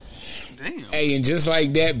Damn. Hey, and just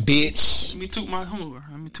like that, bitch. Let me toot my horn.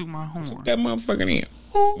 Toot that motherfucker in.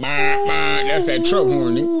 That's that truck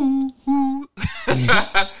horn, nigga.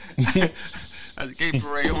 That's the gay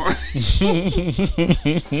parade horn.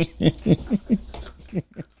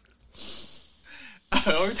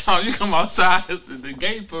 Every time you come outside, it's the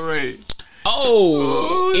gay parade.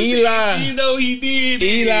 Oh, Eli. You know he did it.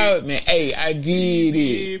 Eli, man. Hey, I did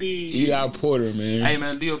it. Eli Porter, man. Hey,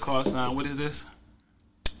 man, deal call sign. What is this?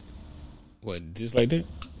 What, just like that?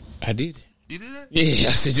 I did it. You did that? Yeah,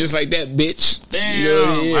 I said just like that, bitch. Damn, you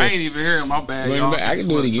know, yeah. I ain't even hearing my bad, y'all. I can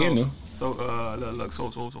do it again, though. So, look,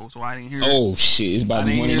 so I didn't hear it. Oh, shit. It's about to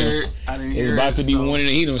be one of them. It's about to be one of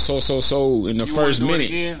them. He done so in the first minute. You want to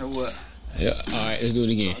do it again or what? Yeah, all right, let's do it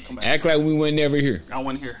again. Act like we weren't never here. I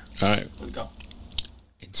wasn't here. All right. Let's go.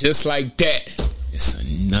 And just like that, it's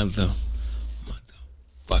another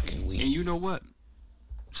motherfucking week. And you know what?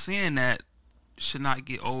 Saying that should not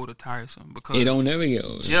get old or tiresome because it don't never get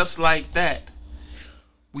old. Just like that,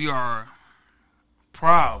 we are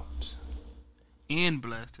proud and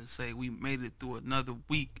blessed to say we made it through another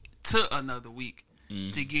week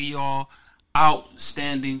to give y'all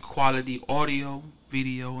outstanding quality audio,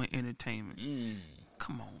 video, and entertainment.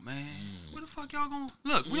 Come on, man. Where the fuck y'all gonna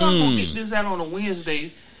look? We all gonna get this out on a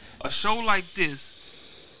Wednesday. A show like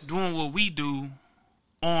this, doing what we do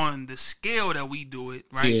on the scale that we do it,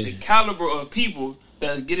 right? Yeah. The caliber of people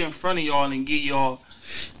that get in front of y'all and get y'all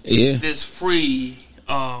this free.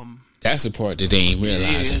 That's the part that they ain't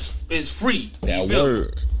realizing. It's free. That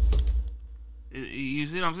word. You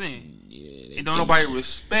see what I'm saying? Yeah, and don't nobody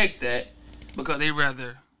respect that because they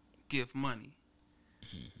rather give money.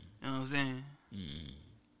 You know what I'm saying?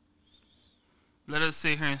 Let us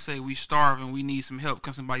sit here and say we starving, we need some help.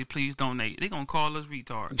 Can somebody please donate? They gonna call us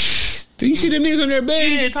retards. Do you see them niggas on there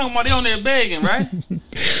begging? Yeah, they talking about they on there begging, right?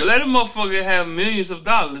 But let them motherfucker have millions of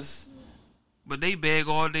dollars, but they beg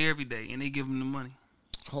all day, every day, and they give them the money.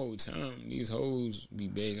 Whole time, these hoes be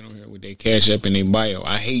begging on here with their Cash App in their bio.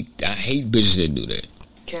 I hate bitches that do that.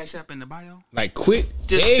 Cash App in the bio? Like, quit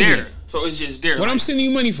just begging. There. So it's just there. What I'm sending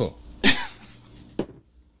you money for?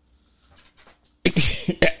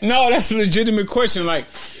 No, that's a legitimate question. Like,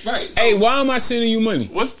 right? So hey, why am I sending you money?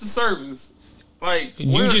 What's the service? Like,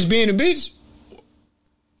 you just being a bitch?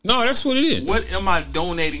 No, that's what it is. What am I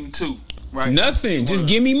donating to? Right? Nothing. Just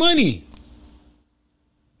give me money.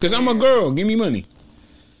 Cause I'm a girl. Give me money.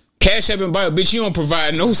 Cash App and bio, bitch. You don't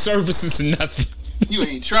provide no services or nothing. You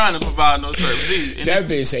ain't trying to provide no services. That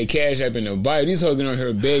bitch say Cash App in the bio. These hoes on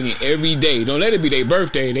here begging every day. Don't let it be their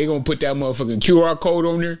birthday. They gonna put that motherfucking QR code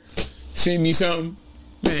on there. Send me something.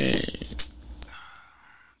 Man.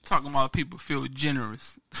 Talking about people feel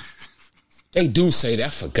generous. They do say that. I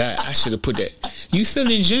forgot. I should have put that. You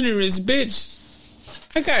feeling generous, bitch?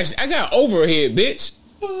 I got overhead, bitch.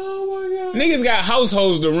 Oh my god. Niggas got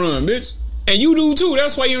households to run, bitch. And you do too.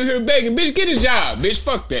 That's why you in here begging. Bitch, get a job. Bitch,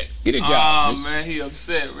 fuck that. Get a job. Oh, man, he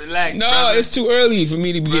upset. Relax, no, brother. It's too early for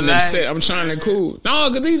me to be getting upset. I'm trying to cool. No,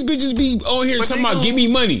 because these bitches be on here talking about give me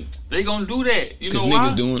money. They gonna do that. You know why?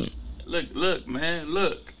 Because niggas doing it. Look, man,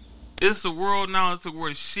 look. It's a world now to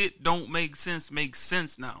where shit don't make sense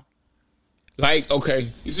now. Like, okay.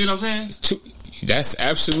 You see what I'm saying? That's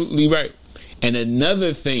absolutely right. And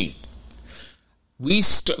another thing. We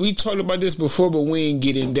talked about this before, but we ain't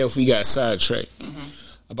get in depth. We got sidetracked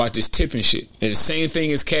about this tipping shit. It's the same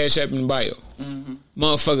thing as Cash App and bio.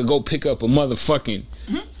 Motherfucker go pick up a motherfucking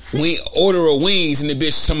order of wings and the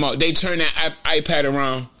bitch talking about they turn that iPad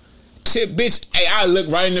around. Tip, bitch. Hey, I look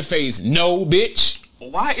right in the face. No, bitch.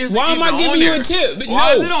 Why am I giving you a tip?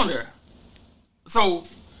 Why is it on there? So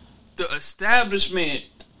the establishment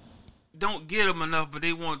don't get them enough, but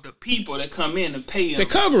they want the people that come in to pay them.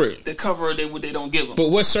 To cover it. To cover what they don't give them. But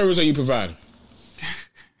what service are you providing?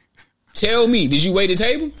 Tell me. Did you wait the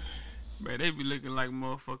table? Man, they be looking like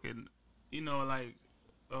motherfucking, like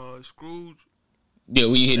Scrooge. Yeah,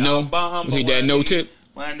 when you hit no. You hit that no tip.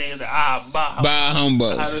 My name's bah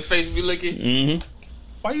humbug. How the face be looking?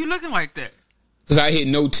 Why you looking like that? Because I hit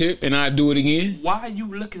no tip and I do it again. Why are you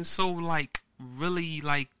looking so really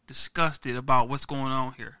disgusted about what's going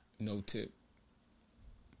on here? No tip.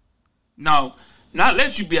 No, not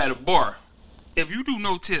let you be at a bar. If you do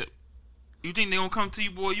no tip, you think they gonna come to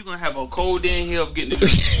you, boy? You gonna have a cold day in here of getting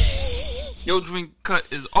the your drink cut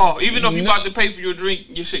is off. Even though you about to pay for your drink,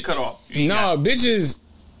 your shit cut off. No, bitches,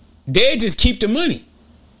 they just keep the money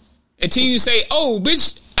until you say, "Oh,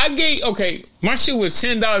 bitch, my shit was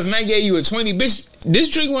 $10 and I gave you a $20, bitch. This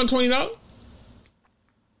drink was $20."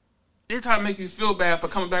 They try to make you feel bad for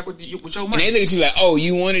coming back with your money. And they look at you like, "Oh,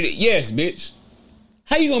 you wanted it? Yes, bitch.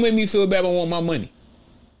 How you gonna make me feel bad if I want my money?"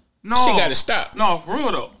 No, shit gotta stop. No, for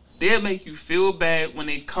real though. they'll make you feel bad when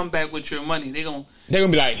they come back with your money. They're gonna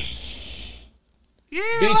be like, yeah,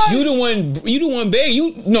 bitch, you the one bad.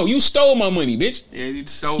 You stole my money, bitch. Yeah, you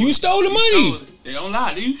stole the money. They don't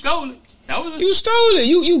lie. You stole it. You stole it.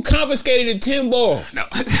 You confiscated a 10 ball. No.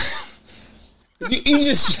 you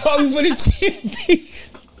just stole me for the 10 piece.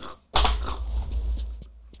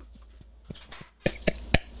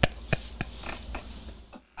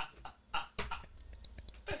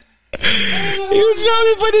 You stole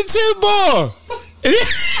me for the 10 ball.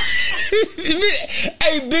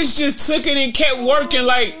 Hey, bitch just took it and kept working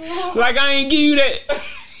like I ain't give you that.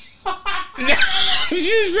 She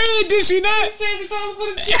said, did she not? She said she thought for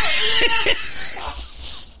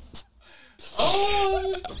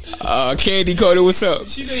the Candy Coated, what's up?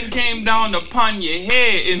 She then came down upon your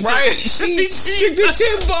head and right. She took the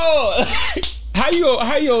 10 ball. How you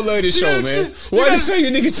gonna love this show, man? Why to show you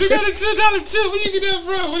niggas? You got a $10 tip. Where you get that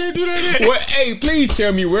from? Where they do that at? What? Hey, please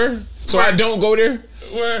tell me where, so I don't go there.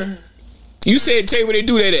 Where? You said tell me where they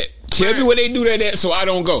do that at. Tell me where they do that at, so I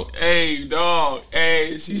don't go. Hey, dog.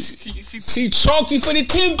 Hey, she chalked you for the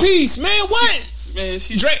 10 piece, man. What? Man,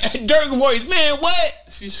 she Dirk voice, man. What?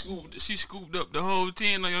 She scooped up the whole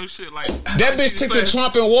 10 on your shit like that. Bitch took the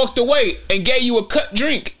Trump and walked away and gave you a cut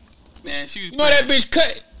drink. Man, she was that bitch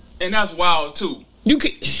cut. And that's wild too.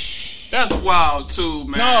 That's wild too,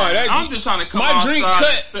 man. No, I'm just trying to come my drink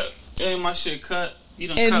cut and my shit cut. You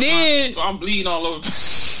done and cut then mine, so I'm bleeding all over.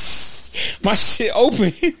 My shit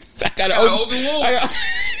open. I got an open wound.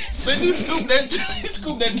 But you scoop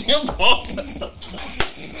that 10 ball.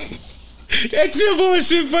 That 10 ball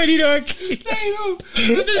shit funny though.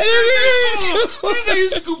 You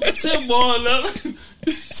scoop the 10 ball up.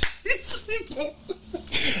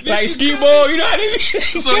 Like ski ball, you know how they be.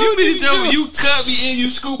 So you be telling you cut me and you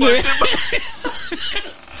scoop my 10 ball.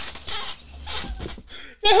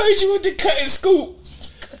 I heard you with the cut and scoop.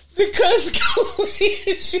 The cut scoop.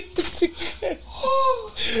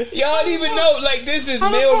 Y'all don't even know. Like, this is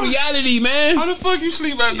male reality, man. How the fuck you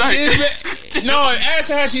sleep at night? No, ask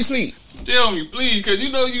her how she sleep. Tell me, please, because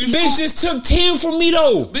you know you. Bitch just took 10 from me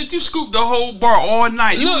though. Bitch, you scooped the whole bar all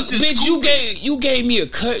night. Look, bitch, you gave me a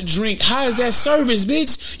cut drink. How is that service,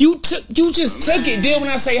 bitch? You just took it. Then when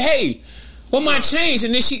I say, hey, what my change?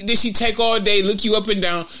 And then she take all day, look you up and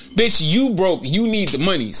down. Bitch, you broke. You need the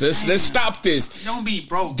money. So let's stop this. Don't be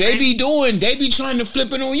broke. They be trying to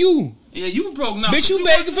flip it on you. Yeah, you broke now. Bitch, you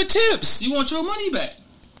begging for tips. You want your money back.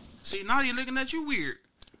 See, now you're looking at you weird.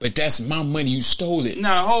 But that's my money. You stole it.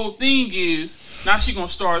 Now the whole thing is, now she gonna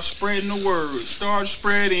start spreading the word. Start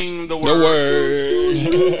spreading the word. The word.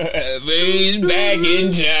 Bitch back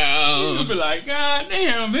in town. You be like, God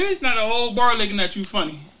damn, bitch. Now the whole bar looking at you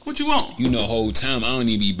funny. What you want? You know, the whole time I don't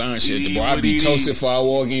even be buying shit at the bar. I be toasted before I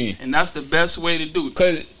walk in. And that's the best way to do it.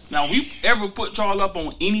 Cause now we ever put y'all up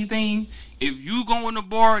on anything, if you go in the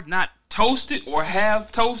bar not toasted or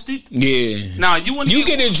half toasted, yeah. Now you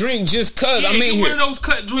get a drink just cause I'm in here. One of those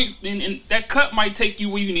cut drinks, and that cut might take you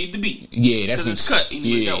where you need to be. Yeah, that's it's cut. And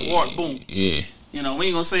you got water, boom. Yeah. You know, we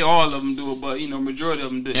ain't gonna say all of them do it, but you know, majority of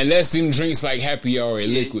them do. Unless them drinks like Happy Hour or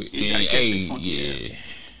liquid, then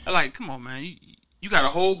Like, come on, man. You got a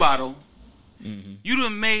whole bottle. Mm-hmm. You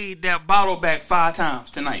done made that bottle back 5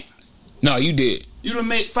 times tonight. No, you did. You done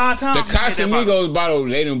made 5 times. The Casamigos bottle,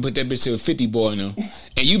 they done put that bitch to a 50 ball now.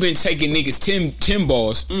 And you been taking niggas 10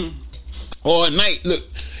 balls all night. Look,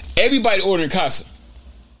 everybody ordering Casa.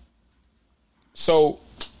 So,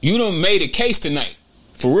 you done made a case tonight.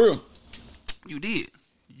 For real. You did.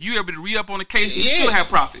 You able to re-up on the case and still have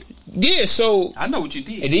profit. Yeah, so. I know what you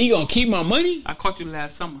did. And then you gonna keep my money? I caught you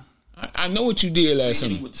last summer. I know what you did last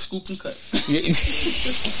summer. With the scoop and cut. Yeah.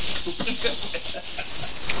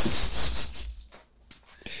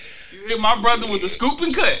 You hit my brother with the scoop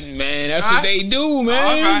and cut. Man, that's what they do,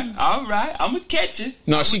 man. All right. I'm going to catch you.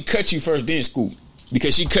 No, she cut you first, then scoop.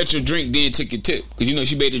 Because she cut your drink, then took your tip. Because you know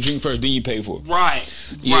she made the drink first, then you pay for it. Right.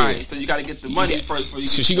 So you got to get the money first. Before you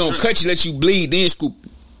so she going to cut you, let you bleed, then scoop.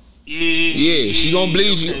 Yeah, she going to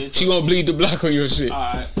bleed you. She going to bleed the block on your shit. All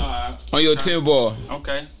right. On your 10 ball.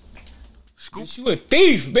 Okay. Scoop. Bitch, you a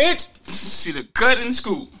thief, bitch. She the cut and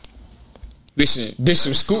scoop.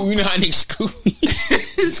 Bitch, scoop. You know how niggas scoop.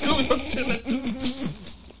 Scoop.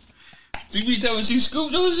 You be telling she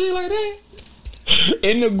scooped your shit like that?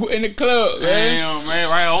 In the club, man. Damn, man,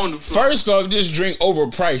 right on the floor. First off, this drink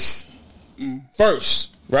overpriced.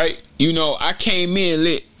 First, right? You know, I came in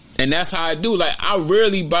lit. And that's how I do. Like, I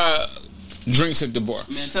rarely buy drinks at the bar.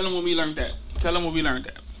 Man, tell them when we learned that.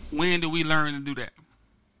 When did we learn to do that?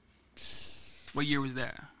 What year was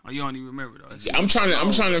that? Oh, you don't even remember though. I'm trying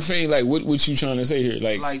to think like what you trying to say here?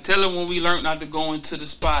 Like tell them when we learned not to go into the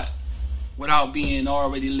spot without being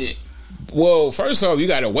already lit? Well, first off, you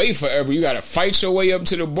gotta wait forever. You gotta fight your way up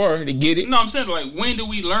to the bar to get it. No, I'm saying, like, when do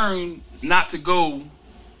we learn not to go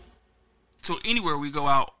to anywhere we go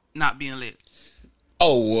out not being lit?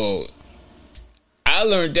 Oh, well, I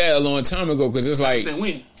learned that a long time ago because it's like... I'm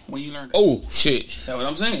saying when you learned that. Oh, shit. That's what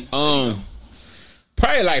I'm saying.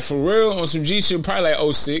 Probably like, for real, on some G shit, probably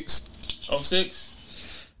like 06.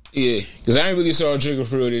 06? Yeah, because I ain't really started drinking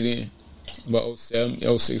for real then. About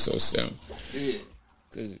 07, 06, 07. Yeah.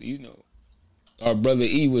 Because, you know, our brother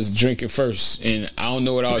E was drinking first, and I don't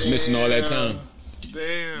know what I was missing all that time.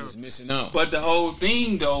 Damn. I was missing out. But the whole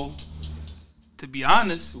thing, though, to be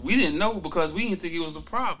honest, we didn't know because we didn't think it was a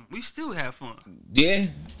problem. We still have fun. Yeah.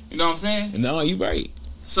 You know what I'm saying? No, you right.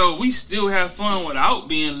 So we still have fun without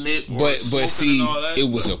being lit. Or But see, and all that it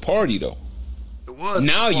was a party though. It was.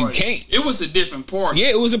 Now a you party. can't. It was a different party.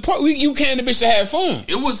 Yeah, it was a party. You can't the bitch to have fun.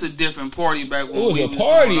 It was a different party back when It was we a was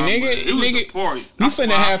party, doing our nigga. break. It was Nigga, a party. We That's finna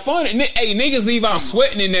why- have fun. Hey, niggas leave out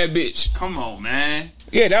sweating in that bitch. Come on, man.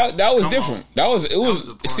 Yeah, that was Come different. on. It was was a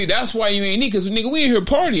party. see, that's why you ain't need, because nigga, we in here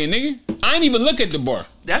partying, nigga. I ain't even look at the bar.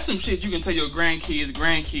 That's some shit you can tell your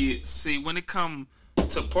grandkids. See, when it come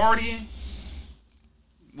to partying,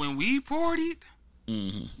 when we partied,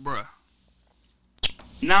 bruh.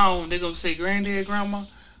 Now they gonna say, granddad, grandma,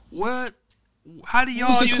 what? How do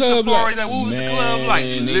y'all used to party? Like, what was the club like?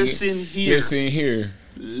 Nigga, Listen here. Listen here.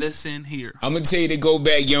 Listen here. I'm gonna tell you to go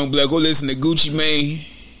back, young blood. Go listen to Gucci Mane,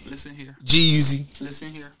 Listen here. Jeezy, Listen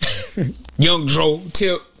here. Young Dro,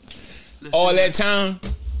 Tip, Listen all here. that time.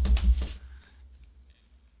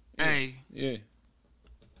 Hey, Yeah.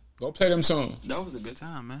 Go play them songs. that was a good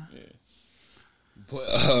time, man. But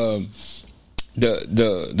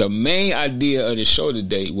the main idea of the show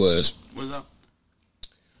today was, What's up?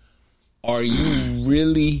 are you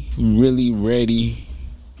really, really ready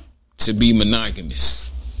to be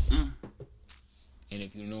monogamous? Mm. And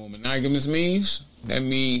if you know what monogamous means, that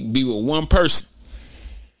means be with one person.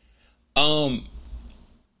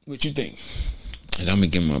 What you think? And I'm gonna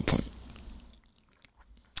give my point.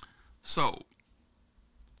 So,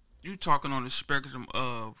 you talking on the spectrum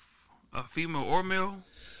of a female or male?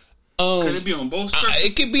 Can it be on both spectrums?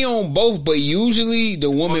 It could be on both, but usually the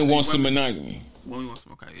woman Mostly wants some women. monogamy. Well, we want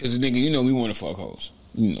some, okay, yeah. Cause the nigga, you know, we want to fuck hoes.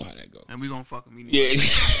 You know how that go. And we gonna fuck them anyway. Yeah.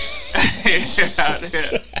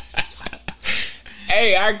 Yeah.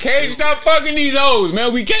 Hey, I can't stop fucking these hoes,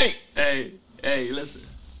 man. We can't. Hey, listen.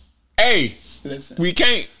 Hey, Listen. we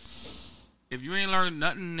can't. If you ain't learned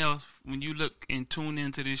nothing else when you look and tune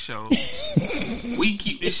into this show, we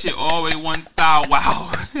keep this shit always 1,000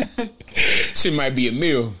 wow. Shit might be a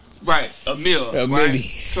meal. Right, a meal. A right? milli.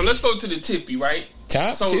 So let's go to the tippy, right?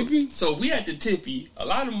 Top tippy? So we at the tippy. A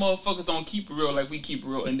lot of motherfuckers don't keep it real like we keep it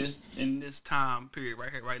real in this time period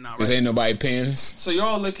right here, right now. Cause Right? ain't nobody paying us. So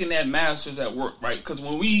y'all looking at masters at work, right? Because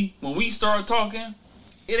when we start talking,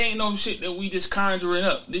 it ain't no shit that we just conjuring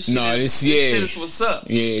up. This shit, this shit is what's up.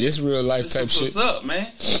 Yeah, this real life This type is shit. what's up, man.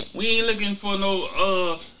 We ain't looking for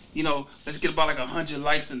no let's get about like 100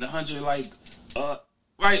 likes and 100 like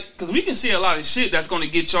right? Because we can see a lot of shit that's gonna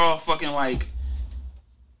get y'all fucking like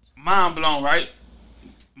mind blown, right?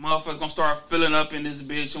 Motherfuckers gonna start filling up in this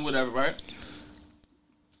bitch and whatever, right?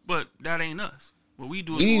 But that ain't us. What we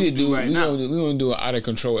do is We what need we to do do. right We now. want to do an out of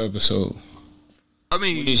control episode. I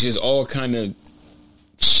mean, It's just all kind of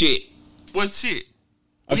shit. what shit?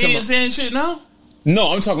 I'm We talking ain't saying shit now? No,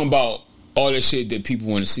 I'm talking about all the shit that people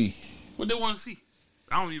want to see. What they want to see?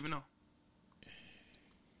 I don't even know.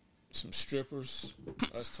 Some strippers.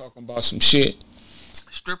 Us talking about some shit.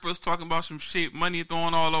 Strippers talking about some shit, money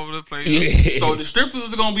thrown all over the place. Yeah. So the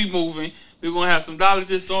strippers are gonna be moving. We're gonna have some dollars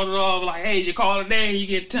just thrown it off. Like, hey, you call a day, you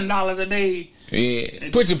get $10 a day. Yeah.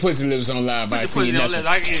 Put your pussy lips on live. I Put see it on nothing. list.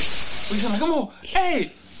 I get. We like, come on,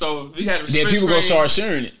 hey. So we got a Then people gonna start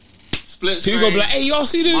sharing it. split People screen. gonna be like, "Hey, y'all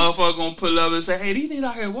see this?" Motherfucker gonna pull up and say, hey, these niggas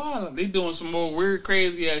out here wild. They doing some more weird,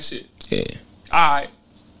 crazy ass shit. Yeah. All right.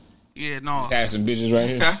 Yeah, no. Got some bitches right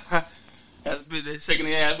here. That's bitch shaking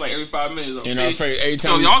their ass like every 5 minutes. In our face every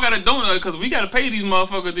time. So y'all gotta donate because we gotta pay these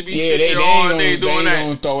motherfuckers to be Yeah, shit they here ain't all gonna, day doing they that. ain't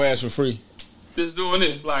gonna throw ass for free. Just doing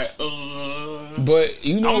this, like, But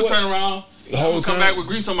you know I'm gonna what? turn around. The whole I'm gonna come time? back with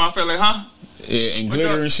grease on my face, like, huh? Yeah, and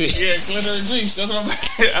glitter and shit. Yeah, glitter and grease. That's what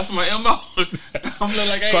I'm. That's my MO. I'm looking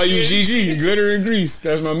like, hey, Call you man. GG, glitter and grease.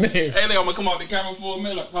 That's my man. Hey, look, I'm gonna come off the camera for a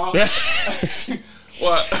minute. Huh?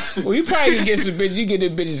 What? Well, you probably can get some bitches. You get the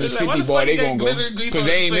bitches a It's like, why 50 the bar, fuck they you gonna got go glitter and grease because on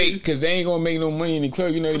they your ain't face? make because they ain't gonna make no money in the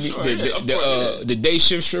club. You know what I mean? For sure, yeah, of course, The day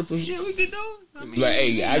shift strippers. Yeah, we get those. I mean, Like,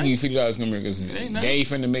 hey, I give you $50 come here because they ain't ain't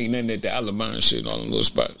finna make nothing at the Alabama and shit and all them little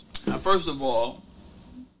spots. Now, first of all,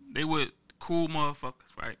 they were cool motherfuckers.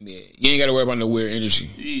 right? Yeah, you ain't got to worry about no weird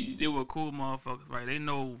energy. They were cool motherfuckers, right? They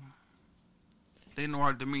know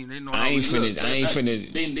our demeanor. They know. I ain't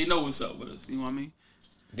finna. They know what's up with us. You know what I mean?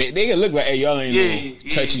 They can look like, hey, y'all ain't no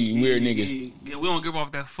touchy weird niggas. Yeah, we don't give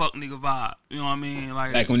off that fuck nigga vibe. You know what I mean?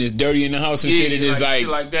 Like when it's dirty in the house and shit, and it's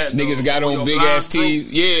like that, niggas got on big ass teeth.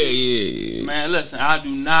 Yeah. Man, listen, I do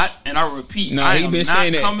not, and I repeat, I am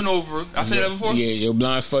not coming over. I said that before. Yeah, your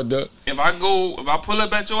blind fucked up. If I pull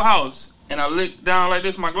up at your house and I look down like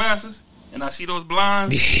this, my glasses, and I see those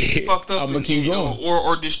blinds fucked up, I'm gonna keep going,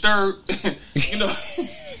 or disturbed. You know,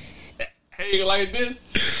 hey, like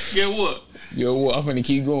this. Get what? Yo, I'm finna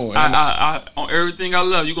keep going. I on everything I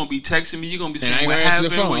love, you're gonna be texting me. You're gonna be saying, and I ain't gonna answer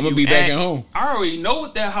the phone. I'm gonna be back at home. I already know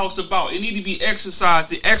what that house about. It need to be exercised.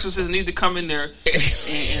 The exorcist need to come in there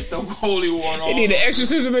and throw holy water on. They need an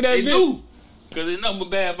exorcism in that bitch. They do. Because there's nothing but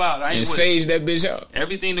bad vibes. And sage that bitch out.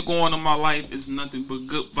 Everything that going on in my life is nothing but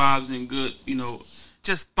good vibes and good,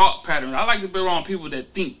 just thought patterns. I like to be around people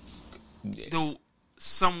that think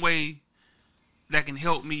some way that can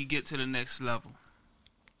help me get to the next level.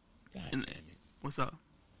 And, what's up?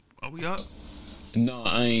 Are we up? No,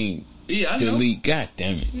 I ain't. Yeah, I delete. know. God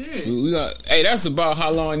damn it. Yeah. We got. Hey, that's about how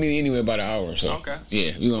long I need anyway. About an hour or so. Okay.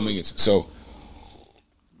 Yeah, we gonna make it. So.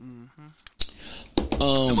 The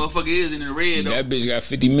motherfucker is in the red. That bitch got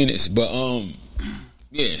 50 minutes, but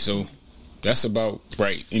yeah. So that's about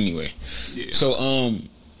right. Anyway. Yeah. So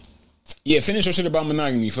finish your shit about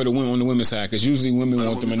monogamy for the women on the women's side, because usually women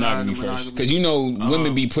want the monogamy first. Because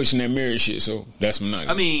women be pushing that marriage shit, so that's monogamy.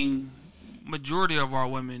 I mean, majority of our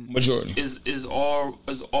women is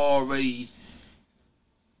already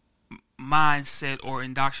mindset or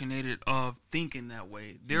indoctrinated of thinking that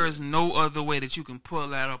way. There is no other way that you can pull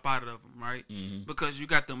that up out of them, right? Mm-hmm. Because you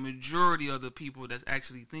got the majority of the people that's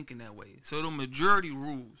actually thinking that way. So the majority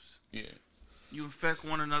rules. Yeah. You affect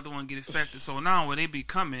one another, one get affected. So now when they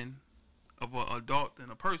becoming of an adult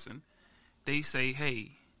and a person, they say,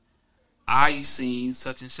 hey, I seen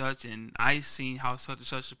such and such, and I seen how such and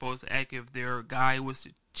such is supposed to act if their guy was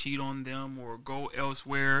to cheat on them or go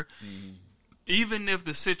elsewhere. Mm-hmm. Even if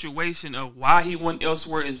the situation of why he went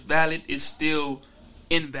elsewhere is valid, it's still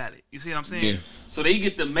invalid. You see what I'm saying? Yeah. So they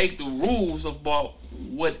get to make the rules about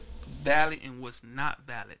what valid and what's not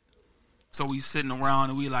valid. So we sitting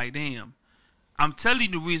around and we like, damn, I'm telling you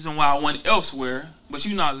the reason why I went elsewhere, but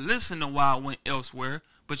you're not listening to why I went elsewhere,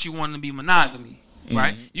 but you want to be monogamy,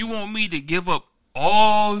 right? Mm-hmm. You want me to give up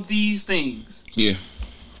all these things. Yeah.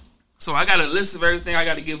 So I got a list of everything I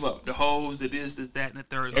got to give up. The hoes, the this, that, and the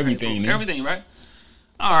third. Everything. Right? Everything, right?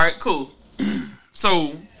 All right, cool.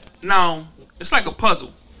 So now it's like a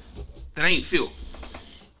puzzle that ain't filled.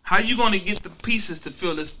 How you going to get the pieces to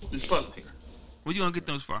fill this puzzle here? Where you going to get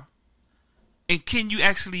those from? And can you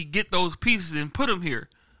actually get those pieces and put them here?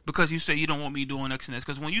 Because you say you don't want me doing X and S.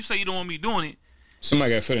 Because when you say you don't want me doing it,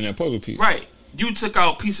 somebody got to fill in that puzzle piece. Right. You took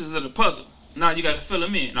out pieces of the puzzle. Now you got to fill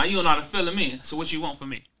them in. Now you don't know how to fill them in. So what you want from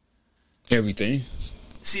me? Everything.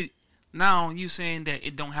 See, now you saying that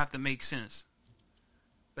it don't have to make sense.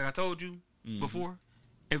 Like I told you before,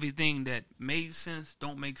 everything that made sense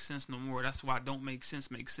don't make sense no more. That's why don't make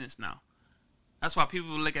sense makes sense now. That's why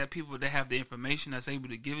people look at people that have the information that's able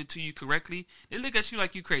to give it to you correctly. They look at you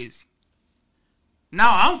like you crazy.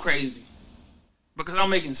 Now I'm crazy because I'm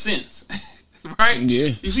making sense. Right?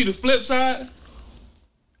 Yeah. You see the flip side?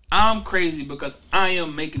 I'm crazy because I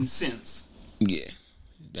am making sense. Yeah.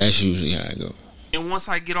 That's usually how I go. And once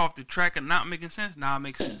I get off the track of not making sense, now it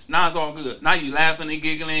makes sense. Now it's all good. Now you laughing and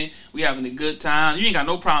giggling. We having a good time. You ain't got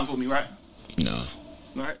no problems with me, right? No.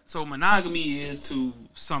 Right? So monogamy is, to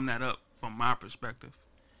sum that up from my perspective,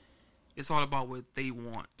 it's all about what they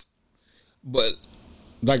want. But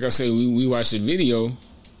like I said, we watched a video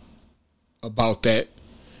about that.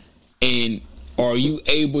 And are you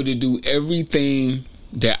able to do everything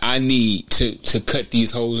that I need to cut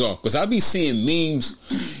these hoes off? Because I be seeing memes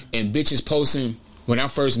and bitches posting, when I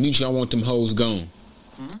first meet you, I want them hoes gone.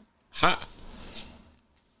 Mm-hmm. How?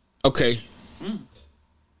 Okay.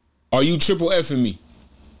 Are you triple F in me?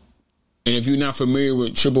 And if you're not familiar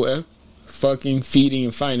with triple F, fucking, feeding,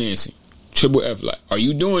 and financing. Triple F, like, are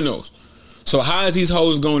you doing those? So how is these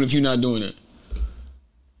hoes going if you're not doing that?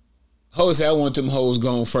 Hoes say, I want them hoes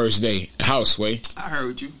gone first day. Houseway. I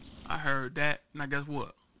heard you. I heard that. Now guess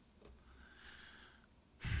what?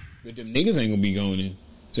 But them niggas ain't gonna be going in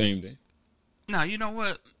same day. Now, you know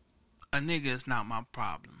what? A nigga is not my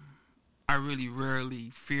problem. I really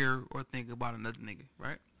rarely fear or think about another nigga,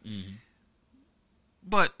 right? Mm-hmm.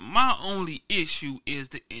 But my only issue is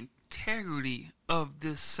the integrity of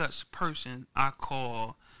this such person I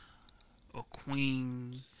call a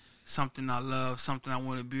queen, something I love, something I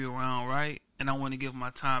want to be around, right? and I want to give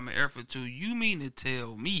my time and effort to, you mean to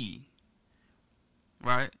tell me,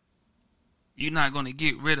 right, you're not going to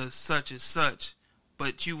get rid of such and such,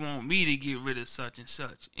 but you want me to get rid of such and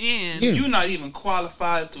such. And you're not even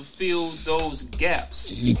qualified to fill those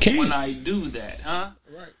gaps. You can't. When I do that, huh?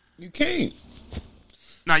 Right. You can't.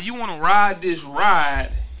 Now, you want to ride this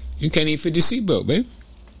ride. You can't even fit the seatbelt, baby.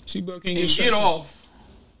 Seatbelt can't get off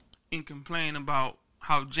and complain about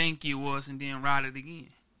how janky it was and then ride it again.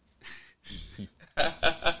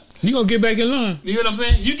 You gonna get back in line. You know what I'm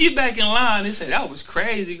saying? You get back in line and say, that was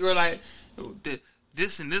crazy, girl. Like,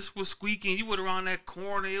 this and this was squeaking. You went around that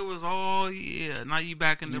corner. It was all, yeah. Now you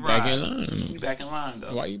back in the ride. Back in line. You back in line,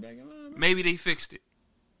 though. Why you back in line? Maybe they fixed it.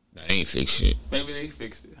 Nah, they ain't fixed shit. Maybe they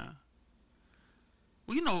fixed it, huh?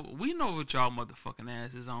 We know what y'all motherfucking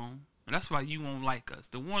ass is on. And that's why you won't like us.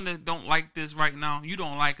 The one that don't like this right now, you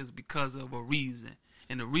don't like us because of a reason.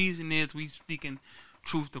 And the reason is we speaking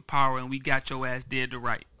truth to power and we got your ass dead to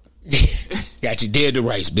right. Got you dead to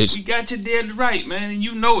rights, bitch. We got you dead to right, man, and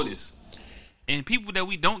you know this. And people that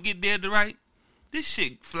we don't get dead to right, this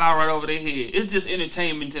shit fly right over their head. It's just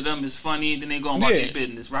entertainment to them. It's funny, and then they go about their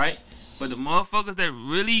business, right? But the motherfuckers that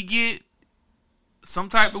really get some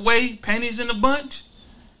type of way, panties in a bunch,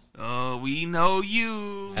 we know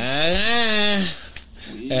you.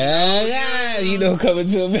 You know, coming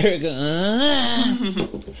to America.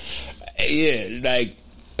 Yeah, like,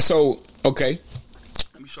 so, okay.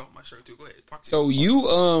 Let me show off my shirt too. Go ahead. So you,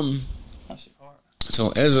 my shit hard.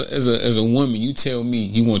 So as a woman, you tell me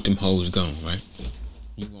you want them hoes gone, right?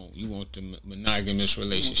 You want the monogamous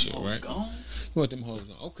relationship, right? Gone? You want them hoes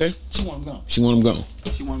gone. Okay. She want them gone. She want them gone.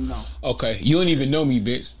 She want them gone. Okay. You don't even know me,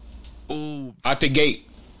 bitch. Ooh. Out the gate.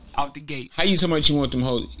 Out the gate. How you talking about you want them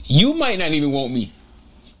hoes? You might not even want me.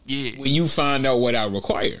 Yeah. When you find out what I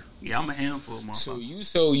require. Yeah, I'm a handful, motherfucker. So you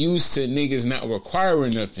so used to niggas not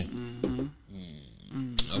requiring nothing.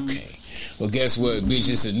 Okay. Well, guess what, bitch?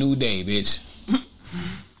 It's a new day, bitch.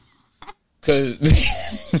 Cause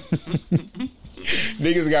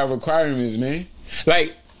niggas got requirements, man.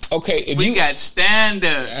 Like, okay, if we got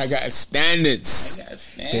standards. I got standards.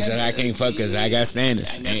 Bitch, and I can't fuck cause I got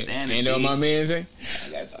standards. Ain't that what my man say? I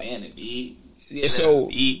got standards, B. Yeah,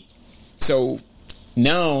 so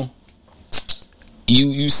now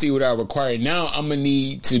you see what I require. Now I'm gonna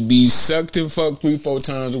need to be sucked and fucked 3-4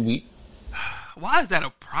 times a week. Why is that a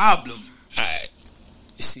problem? I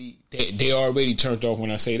see they already turned off when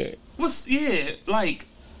I say that. Like,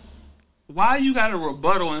 why you gotta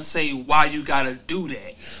rebuttal and say why you gotta do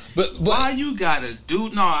that? But why you gotta do?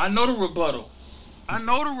 No, I know the rebuttal.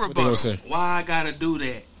 What why I gotta do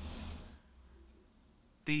that?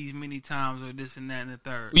 These many times or this and that and the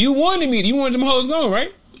third. You wanted me. You wanted them hoes gone,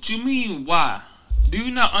 right? What you mean? Why? Do you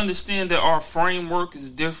not understand that our framework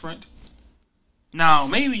is different? Now,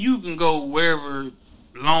 maybe you can go wherever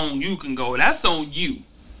long you can go. That's on you.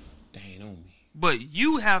 That ain't on me. But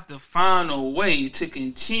you have to find a way to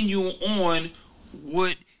continue on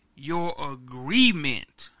with your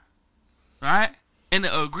agreement. Right? And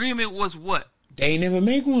the agreement was what? They ain't never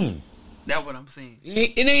make one. That's what I'm saying.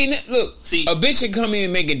 It ain't look, see, a bitch should come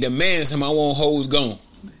in making demands. I want hoes gone.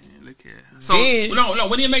 Man, look here. So no,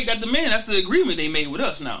 when they make that demand, that's the agreement they made with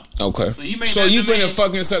us now. Okay. So you finna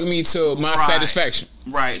fucking suck me to my satisfaction.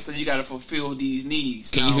 Right. So you gotta fulfill these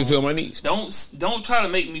needs. Can you fulfill my needs? Don't try to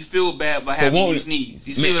make me feel bad by having these needs.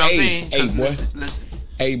 You see what I'm saying? Hey boy. Listen.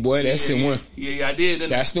 Hey boy, that's the one. Yeah, I did.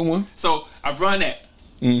 That's the one. So I run that.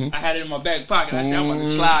 I had it in my back pocket. I said I'm gonna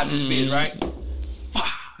slide this bitch, right?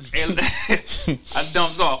 And I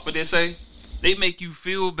dumped off, but they make you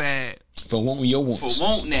feel bad for wanting your wants, for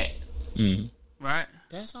wanting that, right?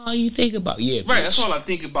 That's all you think about, yeah. Right, bitch. that's all I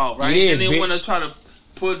think about, right? It is, and then bitch. when I try to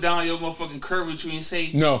put down your motherfucking curvature and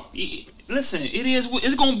say, no, listen, it is.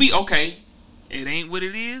 It's gonna be okay. It ain't what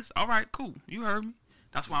it is. All right, cool. You heard me.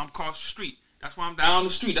 That's why I'm across the street. That's why I'm down the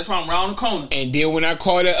street. That's why I'm around the corner. And then when I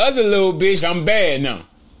call that other little bitch, I'm bad now.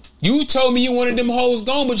 You told me you wanted them hoes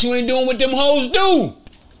gone, but you ain't doing what them hoes do.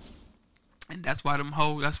 And that's why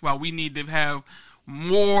that's why we need to have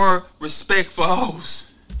more respect for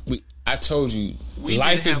hoes. I told you,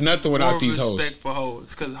 life is nothing without these hoes. Respect for hoes.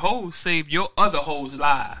 Because hoes save your other hoes'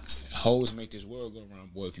 lives. Hoes make this world go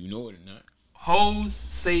around, boy, if you know it or not. Hoes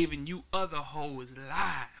saving you other hoes'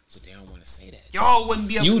 lives. But they don't want to say that. Y'all wouldn't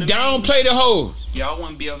be able to downplay the hoes. Y'all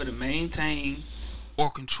wouldn't be able to maintain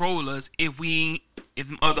or control us if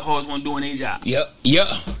them other hoes weren't doing their job. Yep.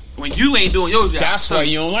 When you ain't doing your job. That's why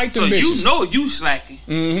you don't like them bitches. You know you slacking.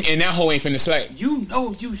 And that hoe ain't finna slack. You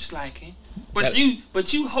know you slacking. But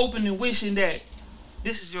you hoping and wishing that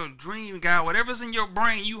This is your dream guy. Whatever's in your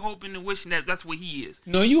brain, you hoping and wishing that that's what he is.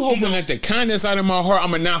 No, you hoping that the kindness out of my heart,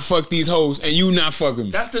 I'ma not fuck these hoes, and you not fucking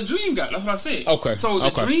me. That's the dream guy. That's what I said. Okay. So the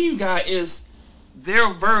dream guy is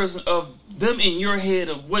their version of them in your head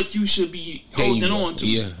of what you should be holding on to.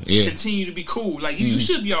 Yeah. Continue to be cool. Like you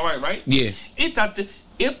should be all right? Yeah. If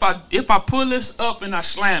I pull this up and I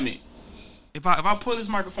slam it, if I pull this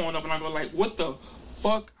microphone up and I go like, what the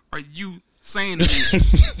fuck are you saying to me?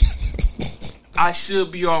 I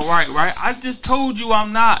should be all right? I just told you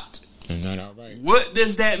I'm not. I'm not all right. What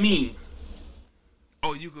does that mean?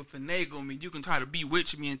 Oh, you can finagle me. You can try to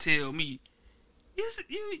bewitch me and tell me. You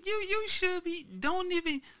should be.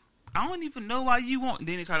 I don't even know why you want.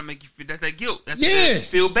 Then they try to make you feel that's that guilt. That's that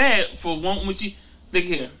feel bad for wanting what you. Look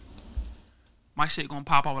here. My shit gonna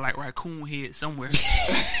pop out like raccoon head somewhere.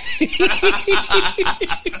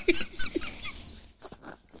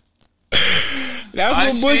 That's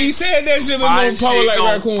what Boogie said. That shit was gonna pop out like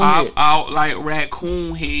raccoon head. Out like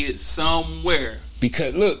raccoon head somewhere.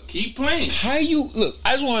 Because look, keep playing. How you look?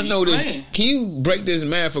 I just want to know this. Can you break this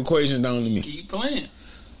math equation down to me? Keep playing.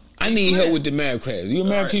 I need help with the math class. You a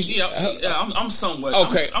math teacher? Yeah, I'm somewhat.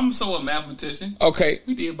 Okay. I'm somewhat mathematician. Okay.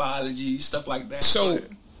 We did biology, stuff like that. So,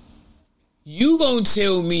 you gonna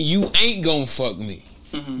tell me you ain't gonna fuck me,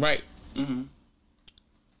 right? Mm-hmm.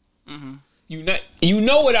 Mm-hmm. You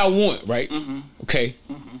know what I want, right? Mm-hmm. Okay.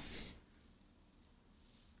 Mm-hmm.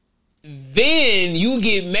 Then you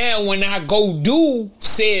get mad when I go do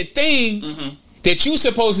said thing that you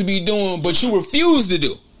supposed to be doing, but you refuse to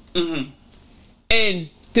do. Mm-hmm. And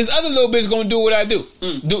this other little bitch gonna do what I do.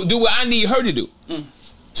 Do what I need her to do.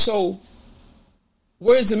 So,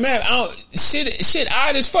 where's the math? Shit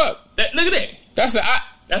odd as fuck. Look at that. That's an odd.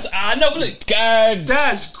 That's an odd number. God.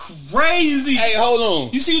 That's crazy. Hey, hold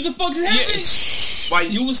on. You see what the fuck is happening? While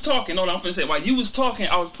you was talking, I'm finna say, while you was talking,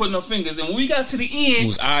 I was putting up fingers, and when we got to the end, it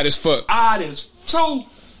was odd as fuck. So,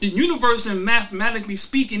 the universe and mathematically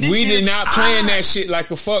speaking, this we shit did not plan that shit like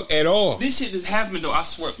a fuck at all. This shit just happened though, I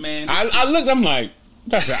swear, man. I looked, I'm like,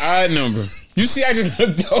 that's an odd number. You see, I just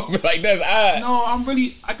looked over like that's odd. No,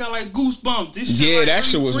 I got like goosebumps. This shit like, that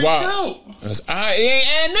shit was wild. That's odd. It ain't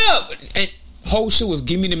adding up. And whole shit was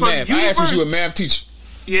give me the math. I asked was you a math teacher.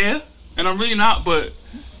 Yeah, and I'm really not, but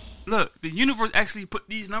look, the universe actually put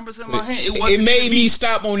these numbers in my hand. It made me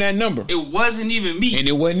stop on that number. It wasn't even me. And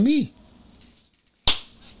it wasn't me.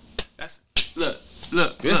 That's look.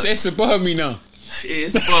 It's above me now. Yeah,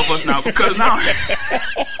 it's above us now because now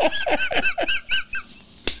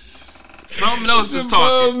something else is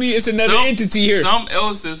talking. Me. It's another entity here. Something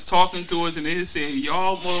else is talking to us, and they saying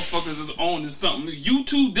y'all motherfuckers is on to something. You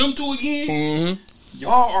two, them two again. Mm-hmm.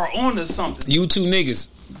 Y'all are on to something. You two niggas.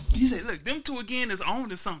 He said, "Look, them two again is on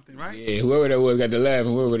to something, right?" Yeah, whoever that was got to laugh,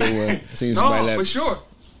 and whoever that was, I seen somebody laughing. For sure.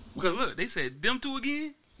 Because look, they said them two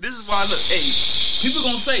again. This is why. Look, hey, people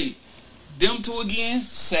gonna say them two again,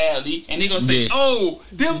 sadly, and they gonna say, "Oh,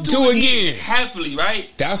 them two again, happily," right?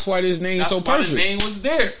 That's why this name is so perfect. His name was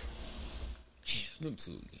there. Them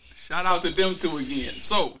two again. Shout out to them two again.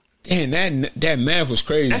 So, damn, that math was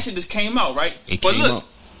crazy. That shit just came out, right? It came out.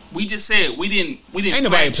 We just said we didn't. Ain't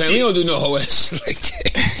nobody playing. We don't do no whole ass like that.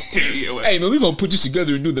 Yeah, well, hey man, we gonna put this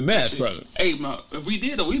together and do the math, brother. Hey man, if we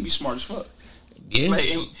did though, we'd be smart as fuck. Yeah,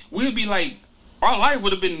 like, and we'd be like, our life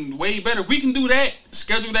would have been way better if we can do that,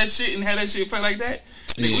 schedule that shit, and have that shit play like that.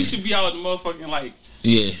 Then we should be out in the motherfucking like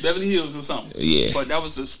Beverly Hills or something. Yeah, but that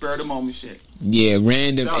was the spur of the moment shit. Yeah,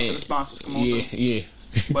 random. Shout out to the sponsors. Come on, yeah.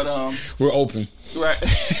 But we're open. Right.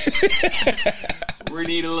 We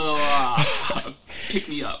need a little pick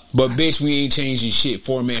me up. But bitch, we ain't changing shit.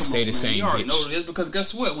 Format stay the same. You already bitch. know this because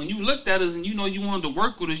guess what? When you looked at us and you know you wanted to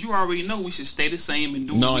work with us, you already know we should stay the same and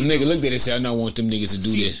do. No, nigga, looked at it and said, I don't want them niggas to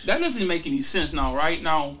do this. That doesn't make any sense now, right?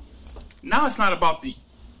 Now it's not about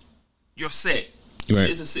your set. Right.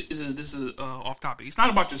 This is off topic. It's not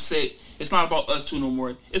about your set. It's not about us two no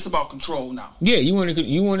more. It's about control now. Yeah, you want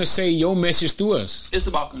to say your message through us. It's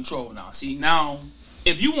about control now. See, now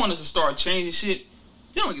if you want us to start changing shit,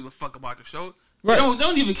 they don't give a fuck about the show. Right. They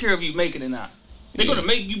don't even care if you make it or not. They're gonna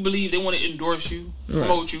make you believe they want to endorse you,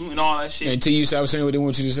 promote you, and all that shit. Until you stop saying what they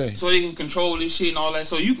want you to say, so they can control this shit and all that,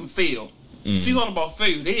 so you can fail. See, it's all about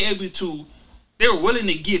failure. They're willing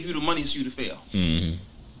to give you the money so you to fail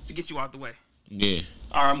to get you out the way. Yeah.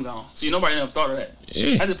 All right, I'm gone. See, nobody ever thought of that.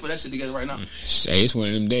 Yeah. I just put that shit together right now. Hey, it's one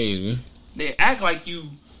of them days, man. They act like you.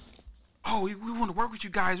 Oh, we want to work with you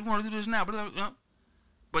guys. We want to do this now. But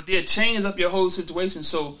But they'll change up your whole situation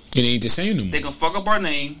so it ain't the same no more. they can fuck up our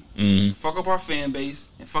name, Mm-hmm. fuck up our fan base,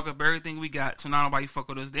 and fuck up everything we got. So now nobody fuck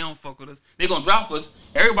with us. They don't fuck with us. They gonna drop us.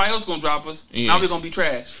 Everybody else gonna drop us. Yeah. Now we gonna be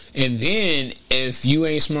trash. And then if you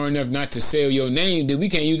ain't smart enough not to sell your name, then we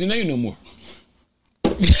can't use the name no more.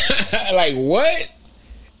 Like what?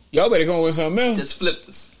 Y'all better come up with something else. Just flipped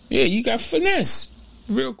us. Yeah, you got finesse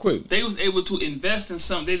real quick. They was able to invest in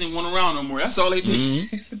something they didn't want around no more. That's all they did.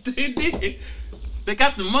 Mm-hmm. They did. They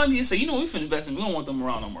got the money and said, you know, we finna invest in. We don't want them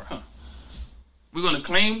around no more, huh? We're gonna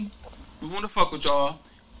claim we want to fuck with y'all.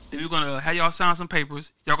 Then we're gonna have y'all sign some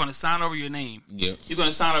papers. Y'all gonna sign over your name. Yep. You're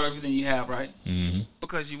gonna sign over everything you have, right? Mm-hmm.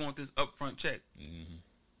 Because you want this upfront check. Mm-hmm.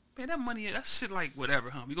 Man, that money, that shit like whatever,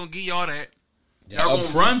 huh? We gonna give y'all that. Yeah, Y'all gonna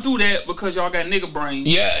upfront. run through that because y'all got nigga brain.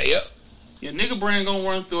 Yeah, yep. Your nigga brain gonna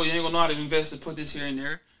run through it. You ain't gonna know how to invest and put this here and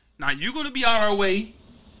there. Now you gonna be out our way.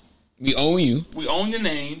 We own you. We own your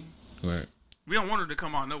name. Right. We don't want her to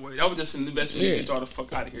come out no way. That was just an investment to get y'all the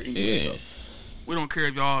fuck out of here. Anyway, Yeah. so we don't care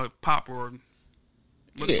if y'all pop or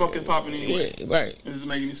what the fuck is popping anyway. Yeah, right. It doesn't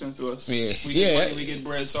make any sense to us. Yeah. We get Yeah. money, we get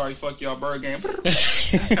bread. Sorry, fuck y'all, bird game.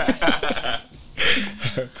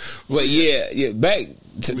 But yeah. Back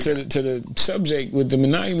to the subject with the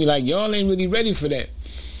monogamy. Like y'all ain't really ready for that.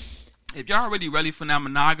 If y'all really ready for that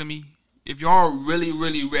monogamy, if y'all really,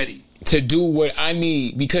 really ready, To do what I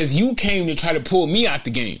need, because you came to try to pull me out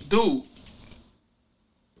the game. dude,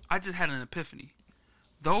 I just had an epiphany.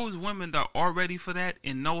 Those women that are ready for that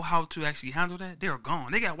and know how to actually handle that, they're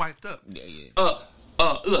gone. They got wiped up. Yeah.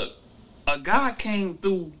 Look, a guy came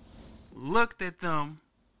through, looked at them,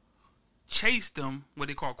 chased them, what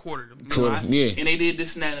they call quartered them. You know, Quarter, right? yeah. And they did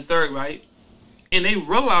this and that and the third, right? And they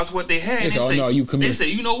realized what they had. They And said, "Oh, no, you come they here." said,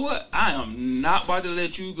 you know what? I am not about to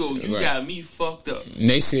let you go. You Right. got me fucked up. And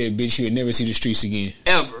they said, bitch, you'll never see the streets again.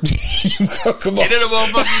 Ever. Come on. And then the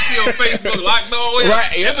motherfucker you see on Facebook locked all the way.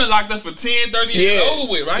 Right, yeah. They've been locked up for 10, 30 years. Yeah. It's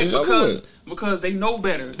over with, right? It's over with. Because they know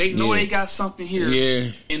better. They know Yeah. they got something here.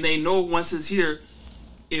 Yeah. And they know once it's here,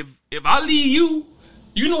 if I leave you,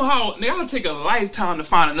 you know how they gotta take a lifetime to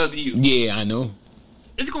find another you. Yeah, I know.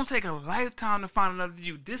 It's gonna take a lifetime to find another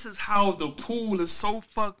you. This is how the pool is so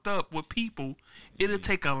fucked up with people. It'll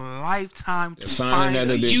take a lifetime to find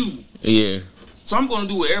another a bitch. you. Yeah. So I'm gonna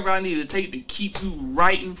do whatever I need to take to keep you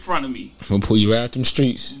right in front of me. I'm gonna pull you right out them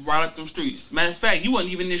streets. Right up them streets. Matter of fact, you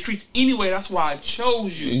wasn't even in the streets anyway. That's why I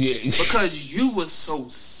chose you. Yeah. Because you was so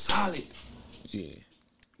solid. Yeah.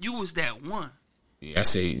 You was that one. Yeah, I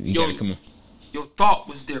say, you Yo, gotta come on. Your thought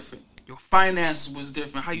was different. Your finances was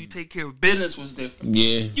different. How you take care of business was different.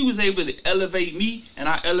 Yeah. You was able to elevate me, and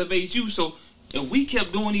I elevate you. So if we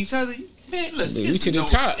kept doing each other, man, listen, We it's to the no,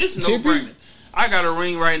 top. It's no Tippy. brainer. I got a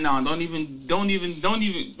ring right now. Don't even.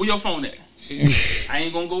 Where your phone at? I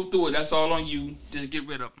ain't gonna go through it. That's all on you. Just get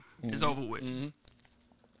rid of them. It's over with.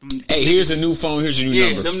 Hey, here's a new phone. Here's a new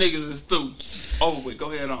Yeah, number. them niggas is through. Over with.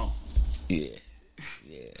 Go ahead on. Yeah.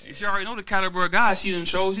 She already know the caliber of guy she done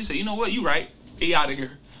showed. She said, you know what? You right. He out of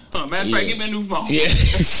here. Matter of fact, Yeah. give me a new phone. Yeah.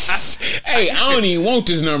 Hey, I don't even want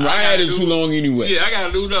this number. I had it too long anyway. Yeah, I got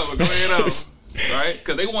a new number. Go ahead on. Right?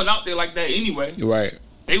 Because they weren't out there like that anyway. Right.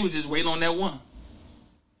 They was just waiting on that one.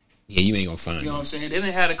 Yeah, you ain't gonna find You know what it. I'm saying? They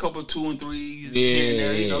done had a couple 2 and 3s. Yeah, Here and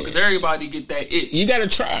there, you know, yeah. because everybody get that it. You gotta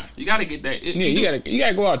try. You got to get that it. Yeah, you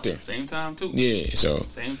gotta go out there. Same time, too. Yeah, so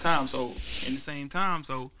Same time. So, in the same time,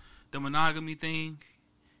 so the monogamy thing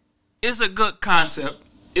is a good concept.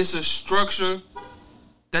 It's a structure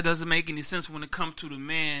that doesn't make any sense when it comes to the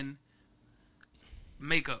man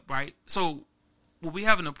makeup, right? So, what we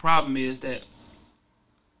having a problem is that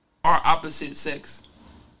our opposite sex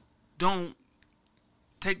don't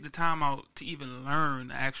take the time out to even learn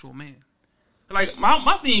the actual man. Like,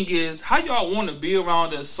 my thing is, how y'all want to be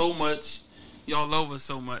around us so much, y'all love us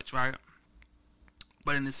so much, right?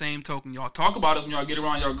 But in the same token, y'all talk about us when y'all get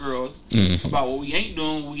around your girls about what we ain't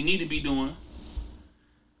doing, what we need to be doing.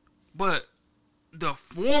 But the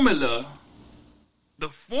formula,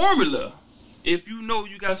 if you know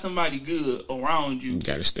you got somebody good around you,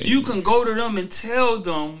 gotta stay. you can go to them and tell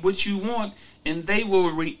them what you want, and they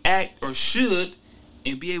will react or should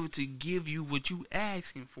and be able to give you what you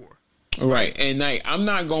asking for. right. And like, I'm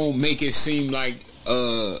not gonna make it seem like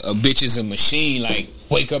a bitch is a machine. Like,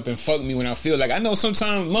 wake up and fuck me when I feel like. I know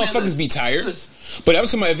sometimes motherfuckers be tired, but I'm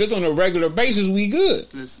talking about if it's on a regular basis, we good.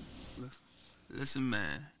 Listen,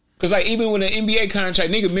 man. Cause like even with an NBA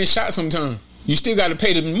contract, nigga been shot sometime. You still got to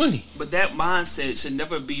pay them money. But that mindset should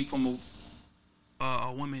never be from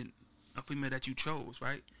a woman, a female that you chose,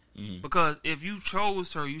 right? Mm-hmm. Because if you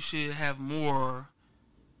chose her, you should have more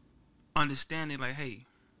understanding. Like, hey,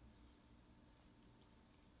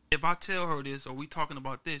 if I tell her this or we talking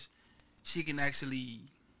about this, she can actually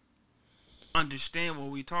understand what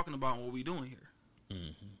we talking about and what we doing here.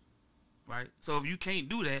 Right? So if you can't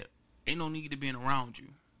do that, ain't no need to being around you.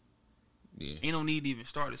 Yeah. Ain't no need to even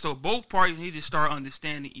start it. So both parties need to start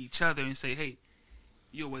understanding each other and say, hey,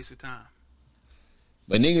 you're a waste of time.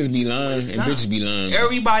 But niggas be lying and bitches be lying.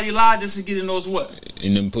 Everybody lied just to get in those what?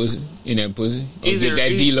 In that pussy. Or Either, get that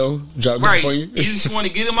D-Lo dropped right. for you. You just want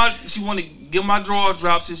to get him out. She want to get my draw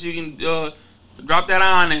dropped so she can drop that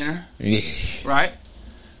iron in her. Yeah. Right?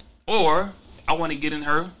 Or I want to get in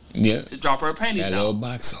her to drop her panties that out. little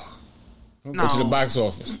box off. No. Go to the box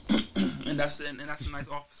office. and that's a nice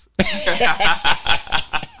office.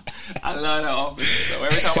 I love that office. So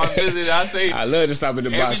every time I visit, I say I love to stop at the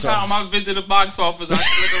box office. Every time I visit the box office, I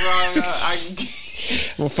look around.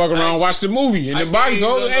 I'm gonna fuck around and watch the movie in the box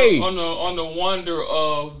office. Hey, on the wonder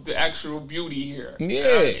of the actual beauty here. Yeah.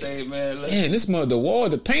 I say, man, damn, the wall,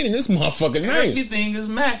 the painting, this motherfucking nice. Everything is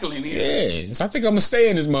immaculate here. Yeah, so I think I'm gonna stay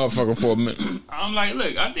in this motherfucker for a minute. I'm like,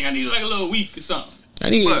 look, I think I need like a little week or something. I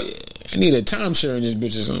need a timeshare in this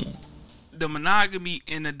bitch or something. The monogamy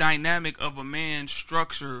and the dynamic of a man's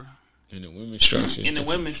structure. In the women's structure. In the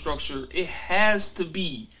women's structure, it has to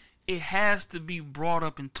be brought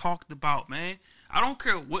up and talked about, man. I don't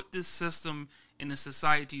care what this system and the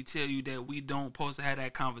society tell you that we don't supposed to have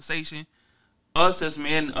that conversation. Us as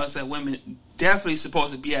men, us as women, definitely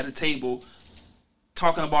supposed to be at a table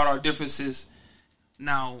talking about our differences.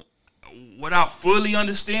 Now, without fully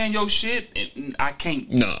understand your shit, I can't.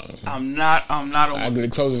 No, I'm not. I get as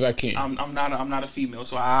close as I can. I'm not a female,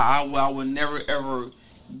 so I would never ever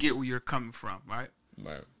get where you're coming from, right?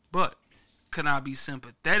 Right. But can I be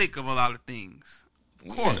sympathetic of a lot of things?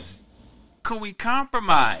 Of course. Yeah. Could we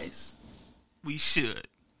compromise? We should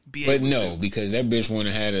be. But no, because that bitch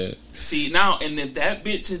wanna have a. See now, and if that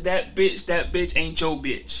bitch is that bitch ain't your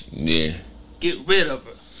bitch. Yeah. Get rid of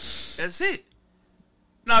her. That's it.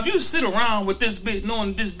 Now, if you sit around with this bitch,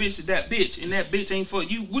 knowing this bitch is that bitch, and that bitch ain't for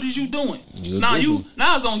you, what is you doing? Now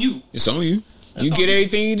it's on you. It's on you. That's you get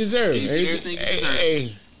everything you deserve. You get everything you deserve.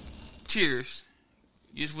 Hey. Cheers.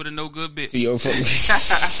 Just with a no good bitch. See your fucking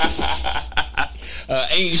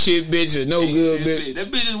ain't shit bitch or no good bitch.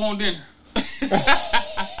 That bitch just want dinner.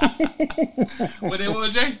 What they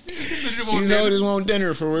want, Jay? These hoes want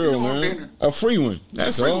dinner for real, man. Dinner. A free one.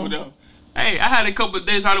 That's all. Hey, I had a couple of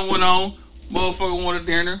days I done went on. Motherfucker wanted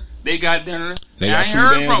dinner. They got dinner. They got free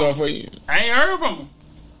bands off of you. I ain't heard from them.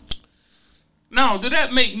 Now, did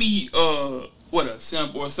that make me a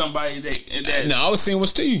simp or somebody that no, I was saying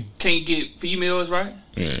what's to you. Can't get females, right?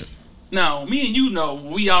 Yeah. Now, me and you know,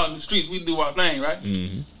 when we out in the streets, we do our thing, right?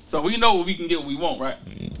 Mm-hmm. So we know what we can get what we want, right?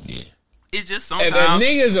 Yeah. It's just sometimes. If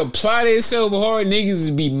niggas apply themselves hard,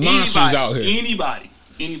 niggas be monsters out here. Anybody,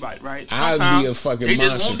 right? I'll be a fucking they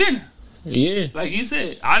monster. Just want dinner. Yeah. Like you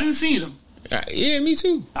said, I didn't see them. Yeah, me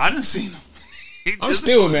too. I didn't see them. I'm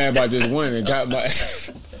still mad about this one that got my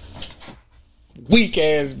weak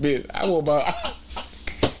ass bitch. I want about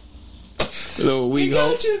little weak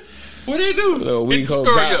hoe. What they do? Little weak hoe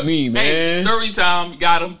got me, man. Hey, story time,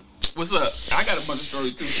 got him. What's up? I got a bunch of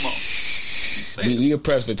stories too. Come on. We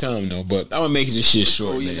pressed for time though, but I'm gonna make this shit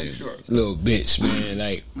short, man. Little bitch, man.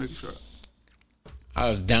 Like, I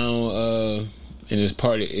was down in this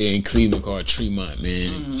party in Cleveland called Tremont, man.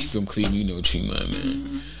 Mm-hmm. You from Cleveland, you know Tremont, man.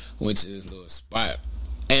 Mm-hmm. Went to this little spot,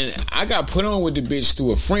 and I got put on with the bitch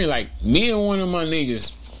through a friend. Like, me and one of my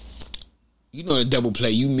niggas, you know the double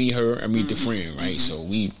play. You meet her, I meet the friend, right?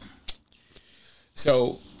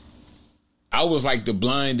 So I was like the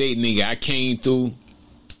blind date nigga. I came through.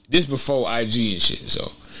 This before IG and shit.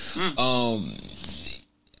 So,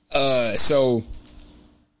 so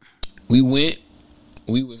we went.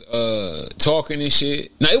 We was talking and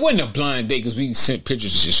shit. Now, it wasn't a blind date because we sent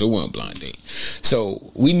pictures and shit, so it wasn't a blind date.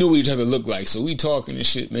 So we knew what each other looked like. So we talking and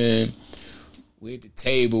shit, man. We at the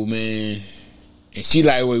table, man. And she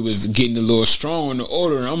like, we was getting a little strong on the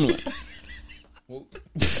order, and I'm like,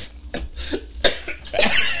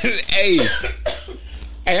 hey,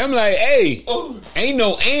 I'm like, hey, ain't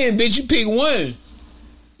no and, bitch, you pick one.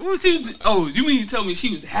 You mean to tell me she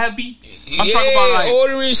was happy? I'm talking about like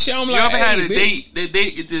ordering shit. I'm like, you ever had a date? The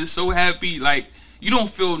date is just so happy, like you don't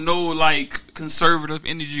feel no like conservative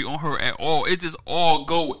energy on her at all. It just all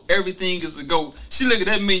go. Everything is a go. She look at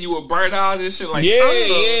that menu with bright eyes and shit like, yeah.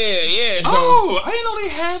 So, I didn't know they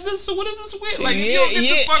have this. So what is this with? Like, yo, get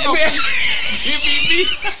the fuck off. Give me.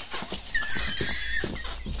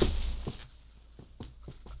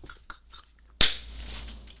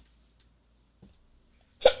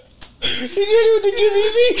 You did it with the give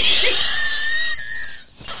me.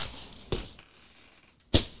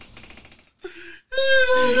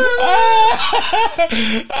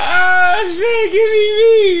 Oh shit, give me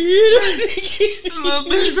me. You know, little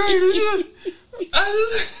bitch crazy.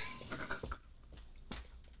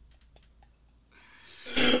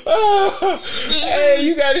 oh, hey,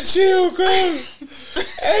 you gotta chill, cuz.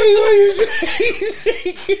 Hey, what you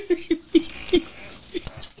say?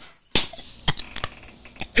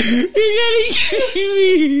 You gotta give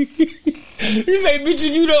me. You say, bitch,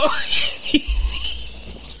 if you don't.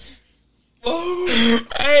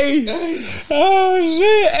 Hey, oh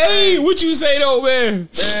shit, hey, what you say though, man? You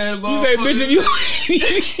say, bitch, if you.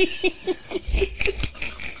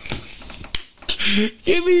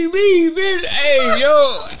 Give me me, bitch. Hey,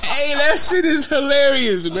 yo. Hey, that shit is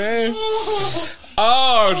hilarious, man.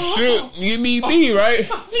 Oh, shit. Give me me, right?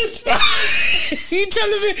 You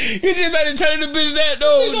telling me? You just better tell the bitch that,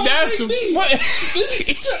 though. That's some fun.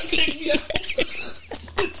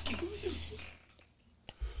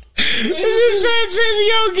 Bitch trying to tell me,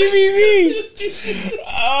 yo, give me me.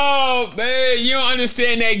 Oh, man. You don't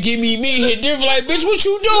understand that give me me hit different. Like, bitch, what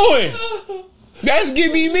you doing? That's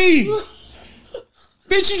give me me.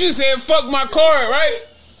 Bitch, you just said fuck my card, right?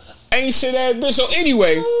 Ain't shit ass bitch. So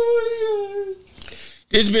anyway,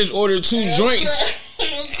 this bitch ordered 2 joints.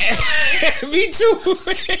 Me too.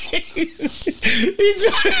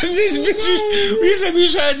 This bitch, you said you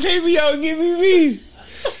trying to take me out and give me me.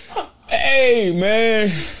 Hey, man.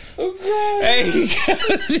 Hey,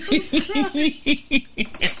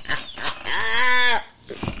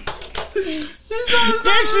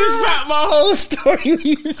 that shit stopped my whole story when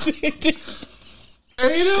you said that.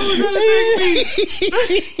 Hey, you know what give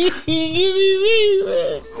me me,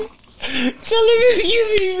 man. Tell him to give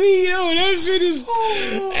me me, yo. That shit is.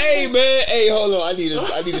 Hey, man. Hey, hold on. I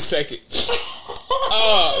need a second.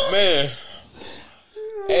 Oh, man.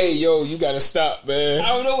 Hey, yo, you gotta stop, man. I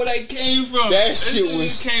don't know where that came from. That shit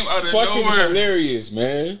was came out of fucking nowhere. hilarious,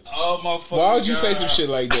 man. Oh my fucking Why would you God. say some shit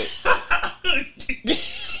like that?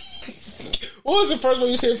 What was the first one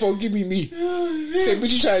you said for give me me? You said,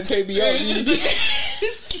 bitch, you trying to take me out.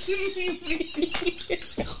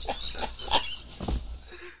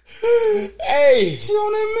 Hey. She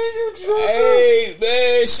on that menu tripping. Hey,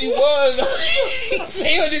 man, she was.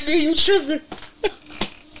 Say on the video tripping.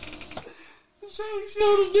 She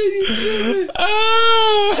on the menu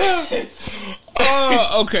tripping.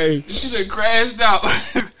 Oh, okay. She done crashed out.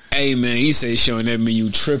 Hey, man, he said showing that menu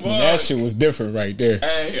tripping. Fuck. That shit was different right there.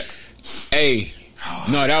 Hey.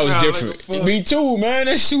 No, that was different. Like me too, man.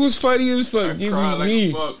 That shit was funny as fuck. Give me like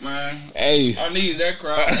me. a fuck, man. Hey. I needed that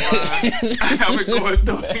cry. I've been going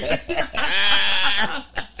through it.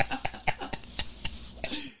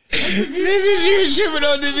 Niggas, you tripping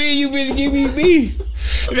on the me. You bitch give me me.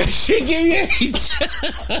 That shit give me every time.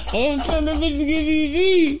 I'm telling the bitch to give me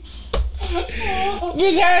me.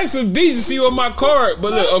 Bitch, I had some decency on my card,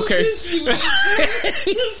 but look, okay.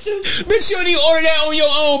 Bitch, you don't even order that on your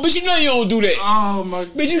own. Bitch, you know you don't do that. Oh my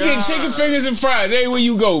God. Bitch, you get chicken fingers and fries everywhere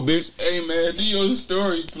you go, bitch. Hey man, do your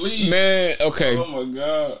story, please. Man, okay. Oh my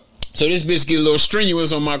God. So this bitch get a little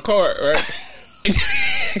strenuous on my card, right?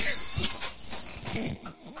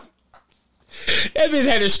 That bitch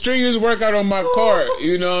had a strenuous workout on my card.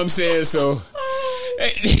 You know what I'm saying? So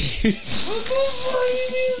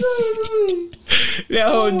that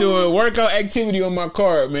whole doing workout activity on my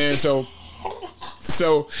card, man. So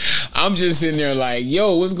I'm just in there like,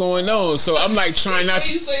 yo, what's going on? So I'm like trying not to.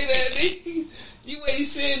 You say that, nigga? You ain't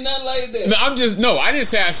saying nothing like that. No, I didn't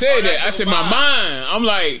say I said that. I said my mind. I'm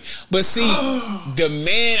like, but see, the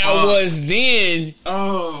man I was then,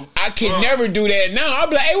 I can never do that now. I'll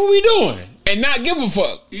be like, hey, what we doing? And not give a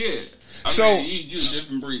fuck. Yeah. So you a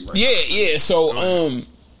different breed, right? Yeah. So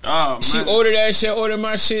she ordered that shit, ordered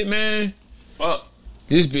my shit, man. Fuck.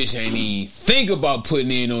 This bitch ain't even think about putting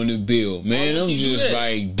in on the bill, man. I'm just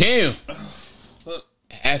like, damn.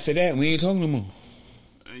 After that, we ain't talking no more.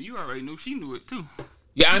 You already knew she knew it too.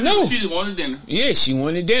 Yeah, I know. She just wanted dinner. Yeah, she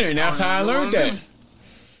wanted dinner, and that's how I learned that.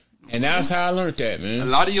 And that's how I learned that, man. A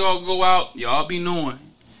lot of y'all go out, y'all be knowing.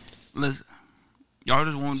 Listen, y'all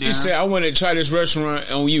just want dinner. She said, I want to try this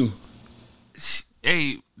restaurant on you.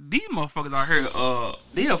 Hey, these motherfuckers out here,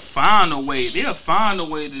 they'll find a way. They'll find a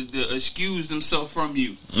way to excuse themselves from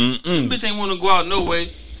you. Bitch ain't want to go out no way.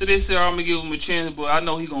 So they say, I'm going to give him a chance, but I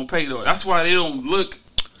know he going to pay though. That's why they don't look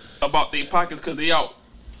about their pockets, because they out.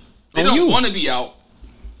 They don't want to be out,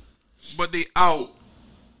 but they out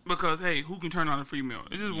because, hey, who can turn on a free meal?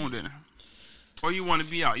 They just want dinner. Or you want to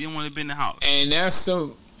be out. You don't want to be in the house. And that's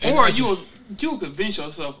so... Or you'll convince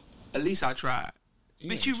yourself, at least I tried.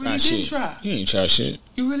 But you really didn't try. You ain't try shit.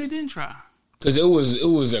 You really didn't try. Because it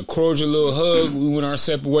was a cordial little hug. We went our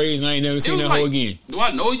separate ways, and I ain't never seen that hoe again. Do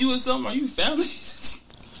I know you or something? Are you family?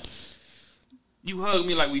 You hug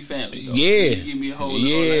me like we family, though. Yeah. You give me a whole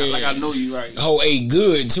like I know you right. Oh, ate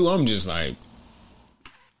good too. I'm just like.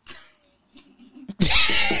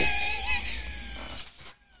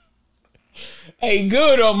 Hey,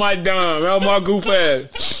 good on my dime, on my goof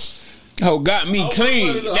ass. Oh, got me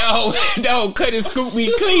clean. That whole cut and scoop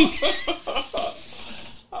me clean.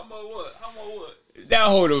 How much what? That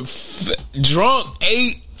whole drunk,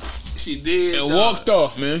 ate, she did, and walked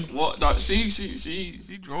off, man. Walked off. She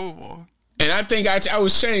drove off. And I think I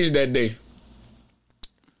was changed that day.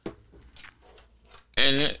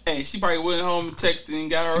 And hey, she probably went home and texted and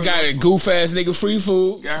got a goof ass nigga free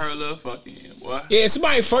food. Got her a little fucking boy. Yeah,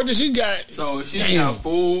 somebody fucked her. She got. So she got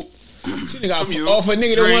food. She got off a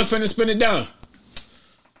nigga that wasn't finna spin it down.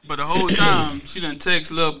 But the whole time she done text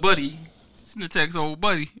little buddy. She done text old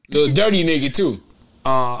buddy. Little dirty nigga too.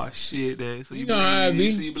 Oh shit, Dad. So you know how I be.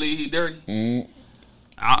 So you believe he dirty? No,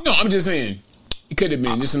 I'm just saying. It could have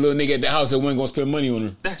been just a little nigga at the house that wasn't gonna spend money on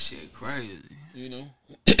her. That shit crazy. You know,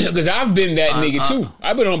 because I've been that nigga too.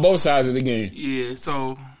 I've been on both sides of the game. Yeah,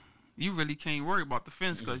 so you really can't worry about the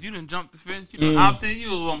fence because you didn't jump the fence. You know, out there you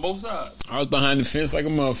was on both sides. I was behind the fence like a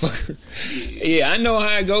motherfucker. Yeah, I know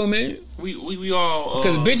how it go, man. We all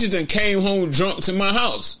because bitches done came home drunk to my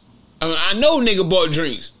house. I know nigga bought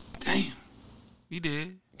drinks. Damn, he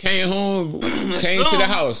did. Came home, came to the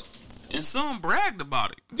house. And some bragged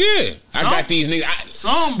about it. Yeah. I got these niggas.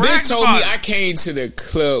 Some bragged bitch told about me it. I came to the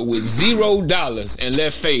club with $0 and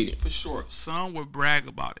left faded. For sure. Some would brag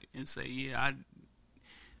about it and say, yeah, I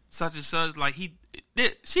such and such. Like,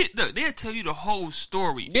 they'll tell you the whole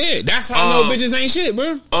story. Yeah, that's how I know bitches ain't shit,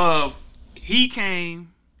 bro. He came.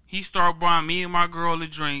 He started buying me and my girl a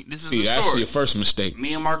drink. This is the story. That's your first mistake.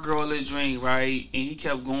 Me and my girl a drink, right? And he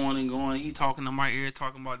kept going and going. He talking to my ear,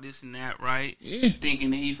 talking about this and that, right? Yeah. Thinking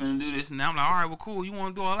that he finna do this and that. I'm like, all right, well, cool. You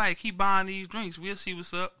want to do all that? Keep buying these drinks. We'll see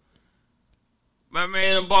what's up. My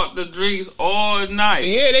man bought the drinks all night.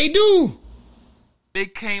 Yeah, they do. They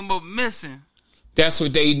came up missing. That's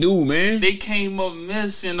what they do, man. They came up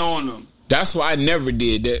missing on them. That's why I never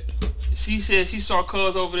did that. She said she saw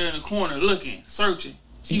Cuz over there in the corner looking, searching.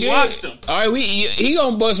 She watched him. All right, he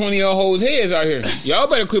gonna bust one of y'all hoes' heads out here. Y'all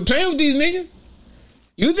better quit playing with these niggas.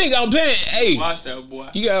 You think I'm playing? Hey, watch that boy.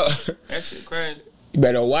 You got that shit crazy. You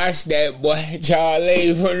better watch that boy.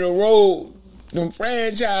 Charlie from the road, them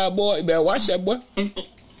franchise boy. You better watch that boy.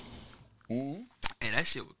 And that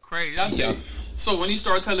shit was crazy. So when he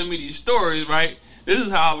started telling me these stories, right? This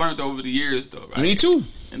is how I learned over the years, though. Right? Me too.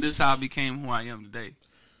 And this is how I became who I am today.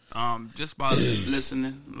 Just by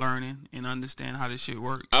listening, learning, and understand how this shit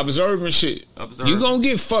works. Observing shit. You gonna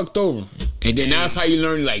get fucked over. And then that's how you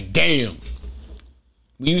learn, like, damn.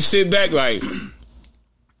 When you sit back like,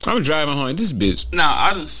 I'm driving home, this bitch. Now,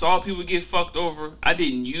 I done saw people get fucked over. I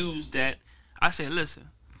didn't use that. I said, listen,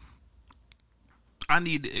 I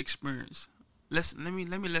need the experience. Let me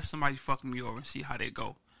let somebody fuck me over and see how they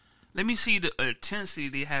go. Let me see the intensity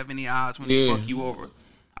they have in the eyes when they fuck you over.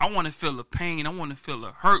 I want to feel the pain. I want to feel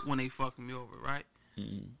the hurt when they fucking me over, right?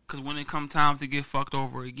 Because when it come time to get fucked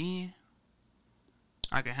over again,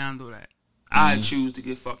 I can handle that. I choose to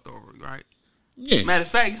get fucked over, right? Yeah. Matter of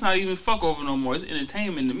fact, it's not even fuck over no more. It's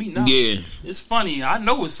entertainment to me now. Yeah. It's funny. I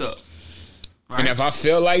know what's up. Right? And if I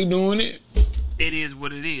feel like doing it, it is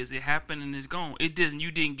what it is. It happened and it's gone. You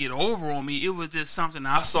didn't get over on me. It was just something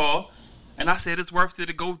I saw, and I said it's worth it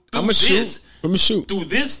to go through this. I'ma shoot through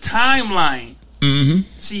this timeline. Mm-hmm.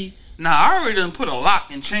 See, now I already done put a lock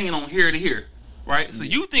and chain on here to here, right? So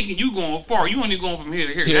you thinking you going far? You only going from here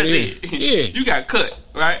to here. That's it. Yeah, you got cut,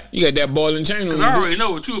 right? You got that ball and chain on. Because I already know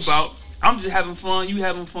what you about. I'm just having fun. You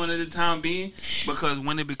having fun at the time being. Because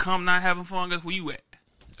when it become not having fun, guess where you at?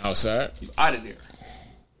 Outside. You out of there.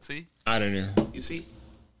 See? Out of there. You see?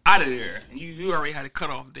 Out of there. And you already had a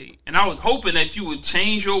cutoff date. And I was hoping that you would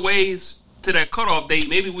change your ways to that cutoff date.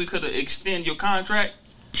 Maybe we could have extend your contract.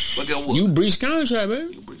 But guess what? You breached contract,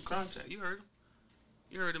 baby. You breached contract. You heard him.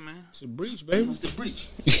 You heard him, man. It's a breach, baby. It's the breach.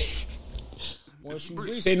 Once you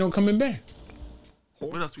breach, ain't no coming back.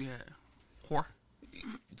 What else we had? Whore.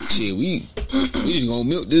 Shit, we just gonna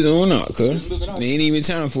milk this on out, cuz. There ain't even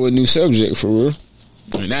time for a new subject, for real.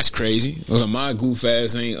 And that's crazy. My goof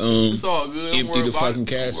ass ain't it's all good. Empty the fucking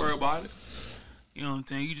cash. Don't worry about it. You know what I'm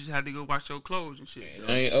saying? You just had to go wash your clothes and shit.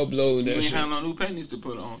 I ain't upload that shit. You ain't have no new panties to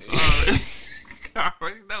put on. So I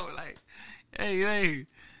already know, like, hey,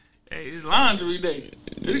 it's laundry day.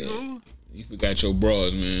 It's cool. You forgot your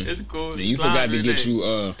bras, man. It's cool. Man, you forgot to get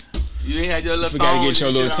you you ain't had your little forgot to get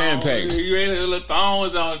your little tan packs. You ain't had your little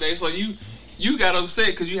thongs all day. So you You got upset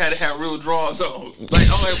because you had to have real draws on. Like,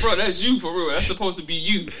 I'm like, bro, that's you for real. That's supposed to be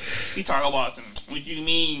you. He talking about some, what you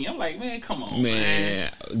mean? I'm like, man, come on,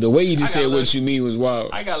 man. The way you just said what you mean was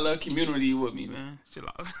wild. I got a little community with me, man. Chill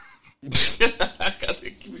out. I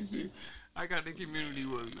got the community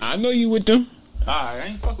with me. I know you with them. Alright, I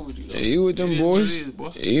ain't fucking with you, though. You with them boys.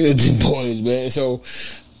 Boy. You with them boys, man. So,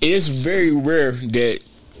 it's very rare that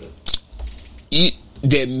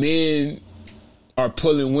men are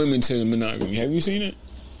pulling women to the monogamy. Have you seen it?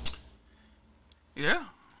 Yeah.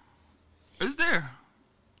 It's there.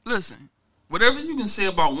 Listen, whatever you can say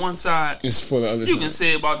about one side, it's for the other side. You can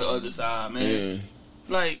say about the other side, man. Yeah.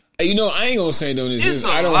 Like, you know, I ain't gonna say though this.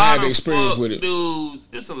 I don't have experience with it. Dudes,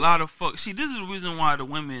 it's a lot of fuck. See, this is the reason why the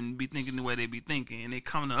women be thinking the way they be thinking, and they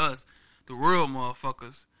come to us, the real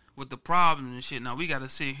motherfuckers, with the problems and shit. Now we gotta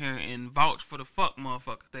sit here and vouch for the fuck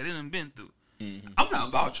motherfuckers that they done been through. Mm-hmm. I'm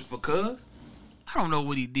not vouching for cuz. I don't know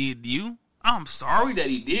what he did to you. I'm sorry that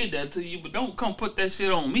he did that to you, but don't come put that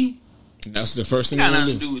shit on me. That's the first thing. Got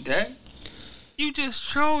nothing to do with that. You just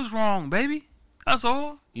chose wrong, baby. That's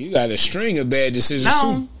all. You got a string of bad decisions now,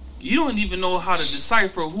 too. You don't even know how to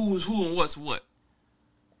decipher who's who and what's what.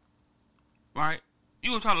 Right? You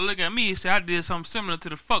gonna try to look at me and say I did something similar to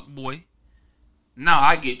the fuck boy. Now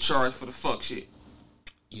I get charged for the fuck shit.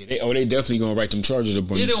 Yeah, they definitely gonna write them charges up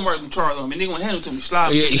on you. Yeah, they gonna write them charges on me. They gonna hand it to me.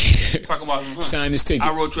 Slide yeah. Talk about them. Sign this ticket.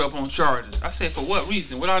 I wrote you up on charges. I said, for what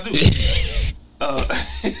reason? What I do?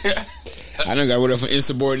 I done got rid of for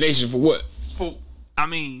insubordination for what?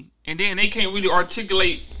 And then they can't really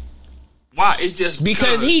articulate why. It's just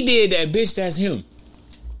because he did that, bitch. That's him.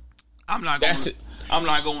 I'm not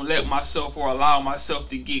gonna let myself or allow myself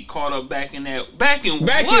to get caught up back in that. Back in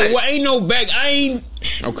what? Ain't no back. I ain't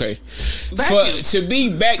okay. To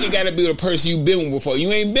be back, it gotta be the person you been with before.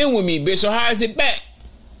 You ain't been with me, bitch. So how is it back?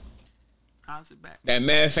 How's it back? That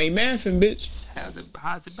math ain't mathing, bitch. How's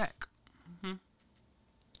it back?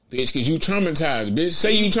 Bitch, cause you traumatized, bitch.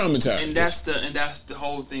 Say you traumatized. And that's the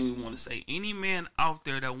whole thing we want to say. Any man out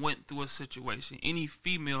there that went through a situation, any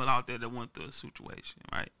female out there that went through a situation,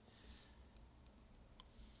 right?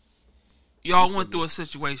 Y'all went through a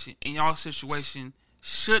situation, and y'all situation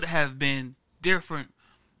should have been different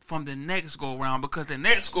from the next go round, because the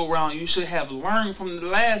next go round you should have learned from the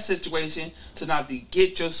last situation to not to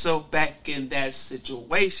get yourself back in that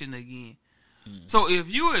situation again. So if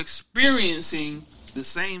you're experiencing the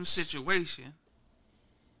same situation,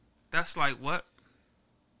 that's like what?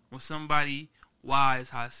 When somebody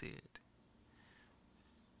wise has said,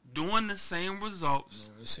 doing the same results,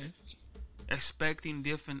 expecting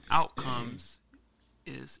different outcomes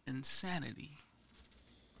is insanity.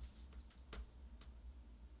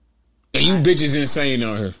 And you bitches insane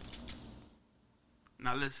out here.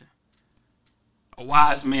 Now listen, a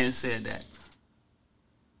wise man said that.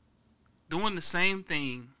 Doing the same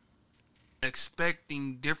thing,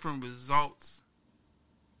 expecting different results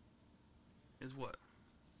is what?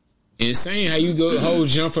 Insane how you go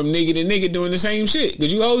hoes jump from nigga to nigga doing the same shit.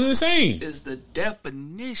 Because you hoes insane. It's the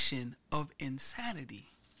definition of insanity.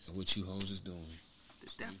 What you hoes is doing. The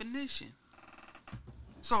definition.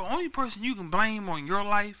 So the only person you can blame on your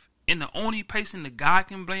life, and the only person that God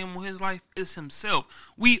can blame on his life, is himself.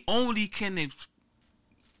 We only can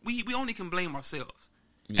blame ourselves.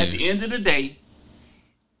 Yeah. At the end of the day,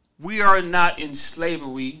 we are not in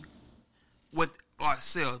slavery with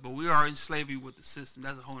ourselves, but we are in slavery with the system.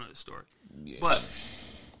 That's a whole other story. Yeah. But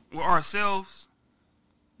with ourselves,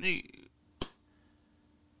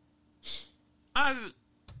 I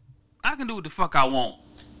can do what the fuck I want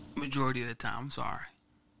majority of the time. I'm sorry.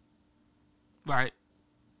 Right?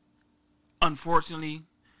 Unfortunately,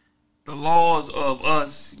 the laws of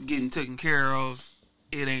us getting taken care of,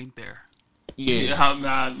 it ain't there.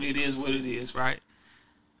 Yeah. It is what it is, right?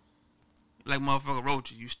 Like motherfucker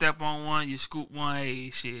wrote you step on one, you scoop one, hey,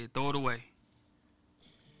 shit, throw it away.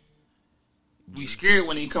 We scared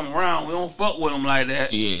when he come around. We don't fuck with him like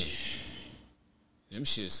that. Yeah. Them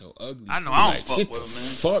shit so ugly. I know I don't fuck with them,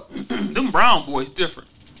 man. Fuck. Them brown boys different.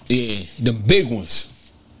 Yeah, them big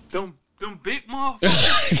ones. Them big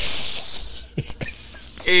motherfuckers.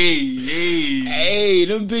 Hey,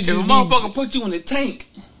 them bitches. If a motherfucker put you in the tank.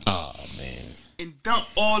 Oh, man. And dump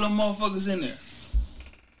all them motherfuckers in there.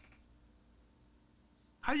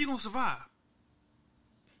 How you gonna survive?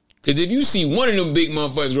 Cause if you see one of them big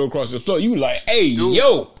motherfuckers go across the floor, you like, hey, dude.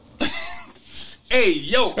 Yo. Hey,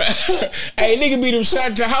 yo. Hey, nigga beat him,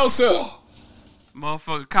 shot your house up.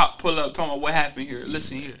 Motherfucker cop pull up talking about what happened here.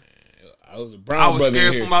 Listen here. I was a brown brother. I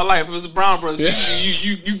was scared for my life. It was a brown brother.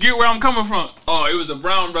 You get where I'm coming from. Oh, it was a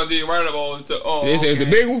brown brother right up. Oh, this is the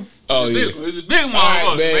big one? Oh, yeah. It was a big one.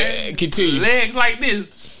 All right, man. Continue. Legs like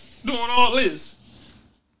this. doing all this.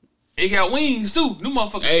 They got wings too. Them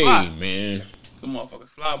motherfuckers Hey, fly. man. Them motherfuckers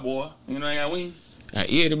fly, boy. You know they got wings.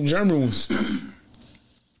 Yeah, them German ones.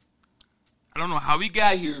 I don't know how we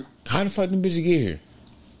got here. How the fuck them bitches get here?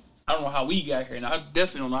 I don't know how we got here. And I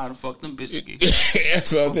definitely don't know how the fuck them bitches get here.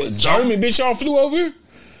 That's what I said. German bitch all flew over here?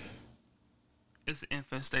 It's an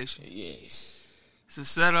infestation. Yes. It's a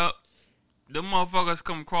setup. Them motherfuckers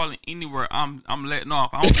come crawling anywhere. I'm letting off.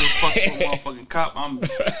 I don't give a fuck for a motherfucking cop.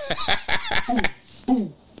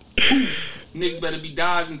 Ooh. Niggas better be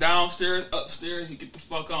dodging downstairs, upstairs. You get the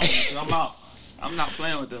fuck on. Cause I'm out. I'm not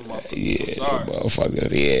playing with them motherfuckers. Yeah, I'm sorry.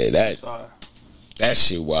 motherfuckers. Yeah, Sorry. that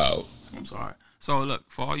shit wild. I'm sorry. So look,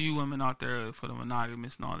 for all you women out there, for the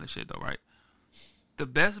monogamous and all that shit though, right? The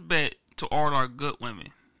best bet to all our good women,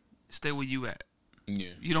 stay where you at. Yeah.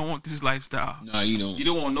 You don't want this lifestyle. Nah, you don't. You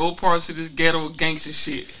don't want no parts of this ghetto gangster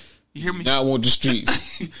shit. You hear me? Not want the streets.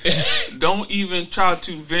 Don't even try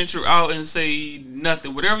to venture out and say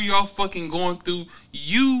nothing. Whatever y'all fucking going through,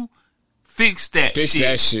 you fix that Fix shit.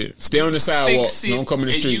 that shit. Stay on the sidewalk. Fix it, Don't come in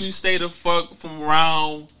the and streets. you stay the fuck from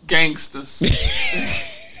around gangsters.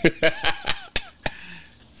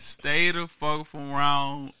 Stay the fuck from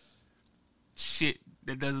around shit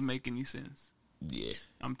that doesn't make any sense. Yeah.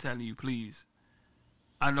 I'm telling you, please.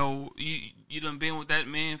 I know you done been with that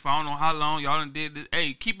man for I don't know how long. Y'all done did this.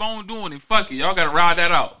 Hey, keep on doing it. Fuck it. Y'all gotta ride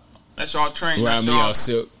that out. That's y'all train. Ride me out,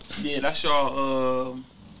 silk. Yeah, that's y'all.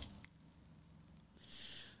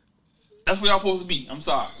 That's where y'all supposed to be. I'm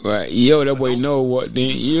sorry. Right. Yo, that boy know what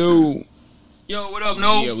then. Yo, what up,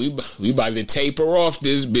 no? Yeah, we about to taper off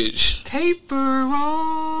this bitch. Taper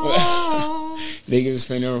off. Niggas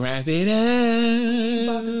finna wrap it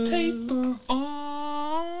up. About to taper off.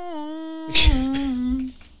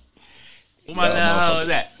 What my little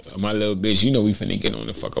that? My little bitch, you know we finna get on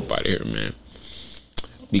the fuck up out of here, man.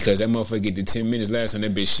 Because that motherfucker get to 10 minutes last time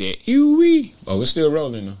that bitch said, ew-wee. Oh, it's still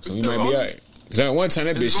rolling though, so we might be alright. Because one time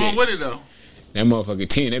that bitch said, with it though. That motherfucker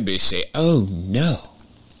 10, that bitch said, oh no.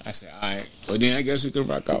 I said, alright. Well then I guess we can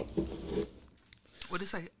rock out. What'd it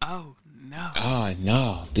say? Oh no. Oh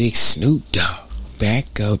no, big Snoop Dogg.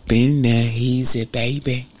 Back up in there, he's a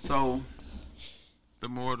baby. So, the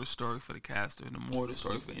moral of the story for the caster, the moral of the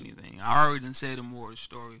story for anything. I already done said the moral of the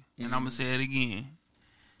story, and I'm going to say it again.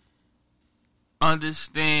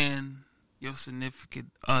 Understand your significant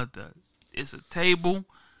other. It's a table.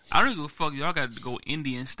 I don't give a fuck. Y'all got to go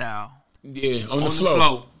Indian style. Yeah, on the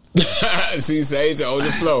floor. See, say it's on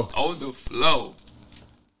the floor. On the floor.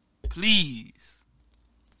 Please,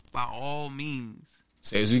 by all means.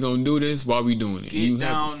 Says we gonna do this while we doing it. Get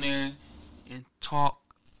down there and talk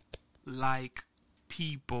like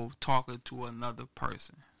people talking to another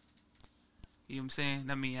person. You know what I'm saying?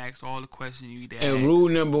 Let me ask all the questions you need to ask. And rule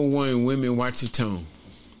number 1, women watch your tone.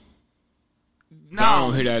 No. I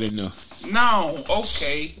don't hear that enough. No.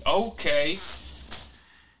 Okay.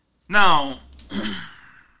 Now,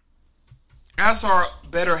 that's our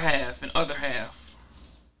better half and other half.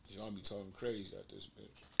 Y'all be talking crazy out this bitch.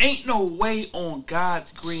 Ain't no way on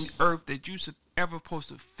God's green earth that you ever supposed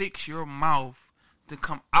to fix your mouth to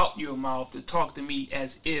come out your mouth to talk to me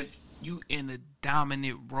as if you in a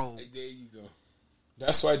dominant role. Hey, there you go.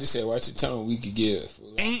 That's why I just said watch your tone. We could give.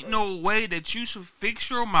 Ain't no way that you should fix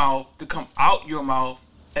your mouth to come out your mouth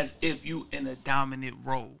as if you in a dominant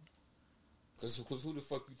role. Because who the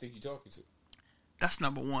fuck you think you talking to? That's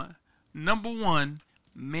number one. Number one,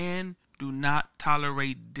 men do not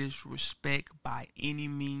tolerate disrespect by any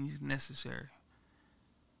means necessary.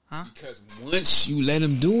 Huh? Because once you let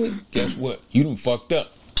them do it, guess what? You done fucked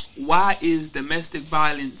up. Why is domestic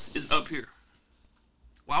violence is up here?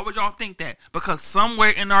 Why would y'all think that? Because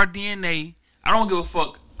somewhere in our DNA, I don't give a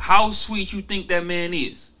fuck how sweet you think that man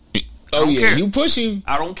is. Oh yeah, care. you push him.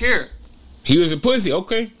 I don't care. He was a pussy,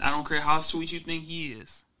 okay. I don't care how sweet you think he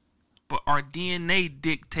is. But our DNA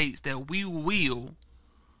dictates that we will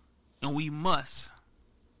and we must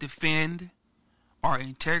defend our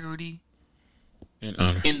integrity and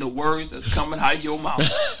honor in the words that's coming out of your mouth.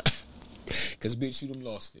 Because, bitch, you done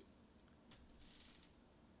lost it.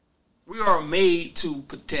 We are made to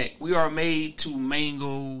protect. We are made to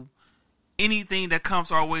mangle anything that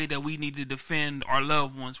comes our way that we need to defend our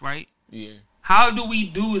loved ones, right? Yeah. How do we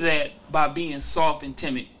do that by being soft and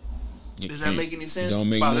timid? Does that make any sense? Don't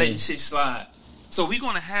make by no letting shit slide. So we're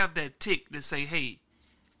going to have that tick that say, hey,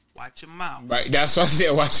 watch your mouth. Right, that's what I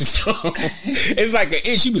said, watch your tone. It's like an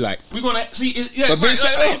itch, you be like. We're going to, see, yeah, but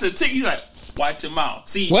right, it's a tick, you like, watch your mouth.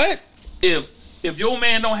 See, what? If your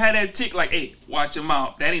man don't have that tick, like, hey, watch your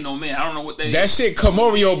mouth, that ain't no man. I don't know what that is. That shit come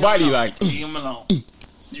over your body like. Leave him alone.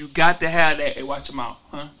 You got to have that, hey, watch your mouth,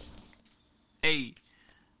 huh? Hey,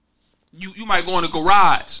 You might go in the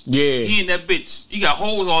garage. Yeah. He in that bitch. He got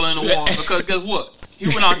holes all in the wall because guess what? He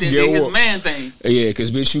went out there and did his man thing. Yeah,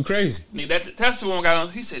 because bitch, you crazy. Nigga, that Tesla one got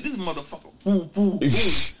on. He said, "This motherfucker, boo, boo, boo."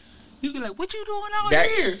 You be like, "What you doing out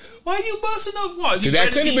here? Why you busting up walls?" Because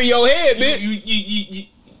that could have been your head, bitch.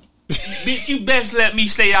 Bitch, you best let me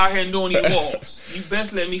stay out here doing these walls. You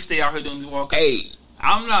best let me stay out here doing these walls. Hey,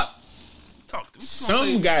 I'm not. Talk to me.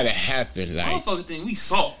 Something gotta happen. Like, motherfucker thing we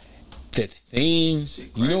saw. The thing,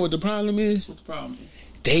 you know what the problem is? What's the problem?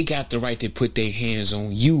 They got the right to put their hands on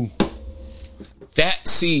you.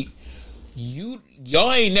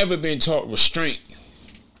 Y'all ain't never been taught restraint.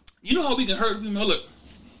 You know how we can hurt people? Look,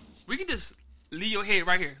 we can just leave your head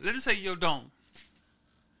right here. Let's just say your dome.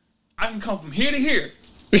 I can come from here to here.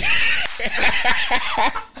 And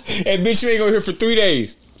bitch, you ain't gonna hear for 3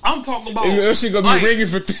 days. I'm talking about that shit gonna be ringing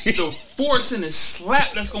for 3 days. The force and the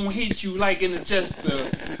slap that's gonna hit you like in the chest,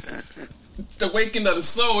 the waking of the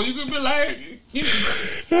soul. You gonna be like, you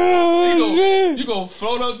gonna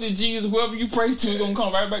float up to Jesus. Whoever you pray to, gonna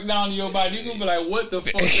come right back down to your body. You gonna be like, what the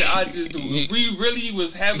fuck did I just do? We really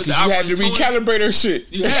was having the opportunity. You had to recalibrate her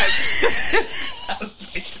shit. You had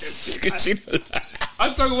to.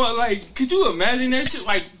 I'm talking about, like, could you imagine that shit?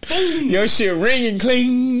 Like, boom. Your shit ringing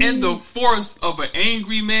cling. And the force of an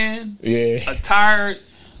angry man, a tired,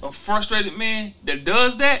 a frustrated man that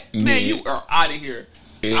does that, man, you are out of here.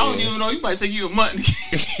 Yeah. I don't even know. You might take you a month.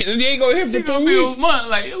 You ain't gonna hit for 3 weeks. A month,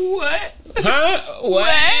 like, what? Huh? What?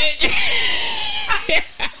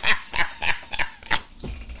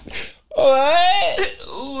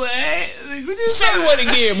 What? Say what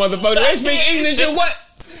again, motherfucker? Let's speak English or what?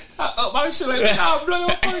 My shit like, I'll blow your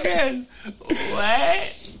fucking ass.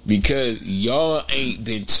 What? Because y'all ain't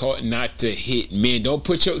been taught not to hit men. Don't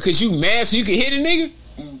put your... Because you mad so you can hit a nigga?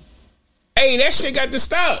 Hey, that shit got to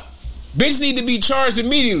stop. Bitch need to be charged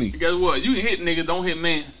immediately. Guess what? You can hit niggas, don't hit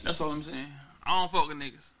men. That's all I'm saying. I don't fuck with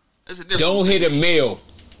niggas. That's a difference. Don't hit a male.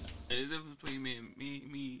 There's a difference between me.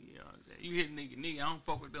 You hit a nigga, I don't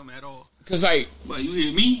fuck with them at all. Because, like... But you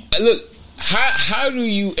hit me? Look... How do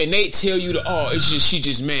you, and they tell you she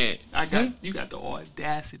just mad. You got the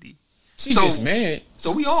audacity. She's just mad.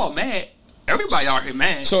 So we all mad. Everybody out here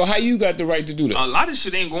mad. So how you got the right to do that? A lot of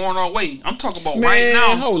shit ain't going our way. I'm talking about right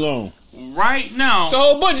now. Hold on. Right now. So a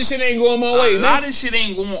whole bunch of shit ain't going my way, man. A lot of shit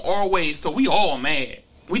ain't going our way, so we all mad.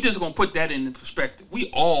 We just gonna put that in the perspective. We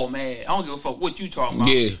all mad. I don't give a fuck what you talking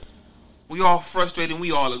about. Yeah. We all frustrated and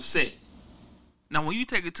we all upset. Now when you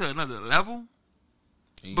take it to another level,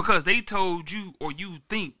 because they told you or you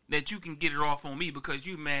think that you can get it off on me because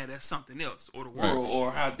you mad at something else or the world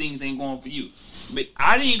or how things ain't going for you. But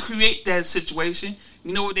I didn't create that situation.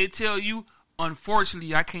 You know what they tell you?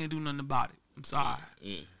 Unfortunately, I can't do nothing about it. I'm sorry.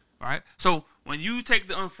 Yeah. Right? So when you take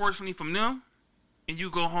the unfortunately from them and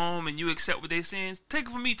you go home and you accept what they saying, take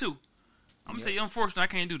it from me too. I'm going to tell you, unfortunately, I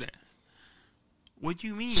can't do that. What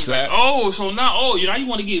you mean? Like, so now, now you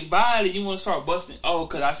want to get violent, you want to start busting. Oh,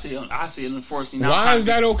 because I said unfortunately. Why is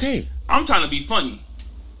that okay? I'm trying to be funny.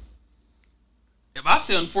 If I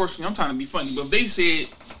say unfortunately, I'm trying to be funny. But if they said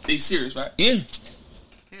they serious, right? Yeah.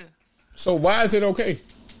 So why is it okay?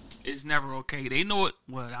 It's never okay. They know it.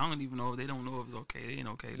 Well, I don't even know if they don't know if it's okay. They ain't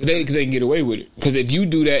okay. They can get away with it. Because if you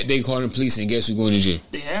do that, they call the police and guess who's going to jail?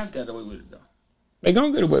 They have got away with it, though. They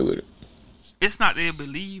gonna get away with it. It's not they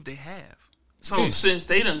believe they have. So since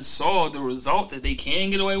they done saw the result that they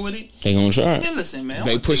can get away with it, they gonna try. Man, listen, man.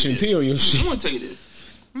 They pushing P on your shit. I'm gonna tell you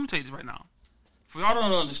this. Let me tell you this right now. For y'all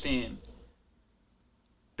don't understand,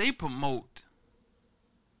 they promote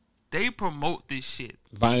this shit.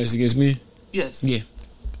 Violence against men? Yes. Yeah.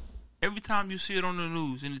 Every time you see it on the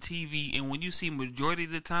news, in the TV, and when you see majority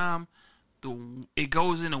of the time, it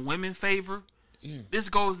goes in a women's favor. Yeah. This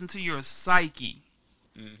goes into your psyche.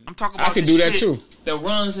 Mm-hmm. I'm talking about I can do that too. That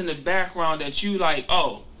runs in the background that you like,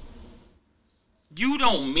 you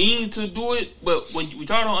don't mean to do it, but when y'all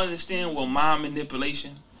don't understand mind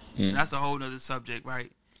manipulation, and that's a whole other subject,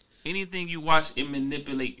 right? Anything you watch, it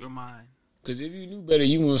manipulate your mind. Because if you knew better,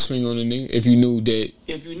 you wouldn't swing on the nigga. If you knew that.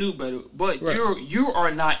 If you knew better. But you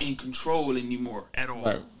are not in control anymore at all.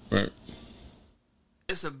 Right.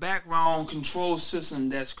 It's a background control system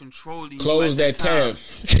that's controlling you. Close that tab.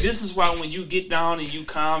 This is why when you get down and you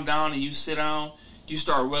calm down and you sit down, you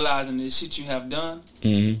start realizing the shit you have done.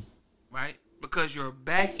 Mm-hmm. Right? Because your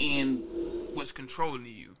back end was controlling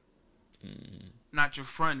you. Mm-hmm. Not your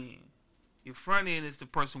front end. Your front end is the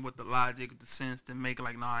person with the logic, the sense to make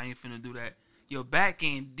like, I ain't finna do that. Your back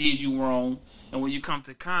end did you wrong. And when you come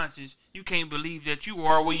to conscious, you can't believe that you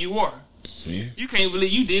are where you are. Yeah. You can't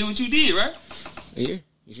believe you did what you did, right? Yeah.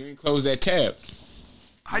 You ain't close that tab.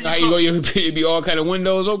 How you go? It be all kind of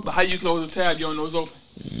windows open. But how you close the tab? You don't know it's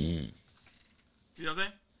open. You know what I'm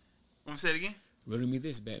saying? Want me to say it again? Riddle me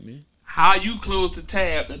this, Batman. How you close the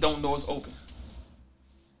tab that don't know it's open?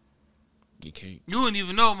 You can't. You wouldn't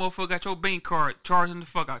even know a motherfucker got your bank card charging the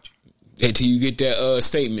fuck out you. Until you get that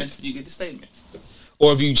statement. Until you get the statement.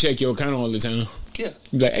 Or if you check your account all the time. Yeah.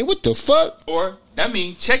 You be like, hey, what the fuck? Or, that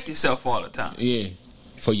means check yourself all the time. Yeah.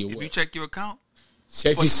 For your If what? you check your account,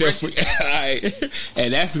 Check yourself. For, alright.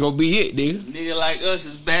 And that's going to be it, nigga. nigga like us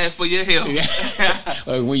is bad for your health.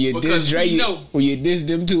 When you Because diss Dre, we know. when you diss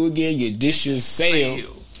them two again, you diss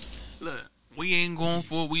yourself. Look, we ain't going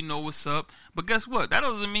for it. We know what's up. But guess what? That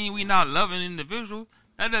doesn't mean we not loving individual.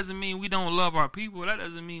 That doesn't mean we don't love our people. That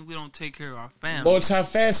doesn't mean we don't take care of our family.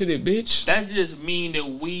 Multifaceted, bitch. That just mean that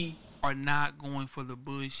we are not going for the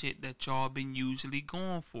bullshit that y'all been usually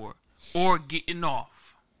going for or getting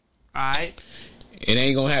off. Alright? It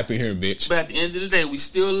ain't gonna happen here, bitch. But at the end of the day, we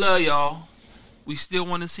still love y'all. We still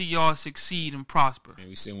want to see y'all succeed and prosper. And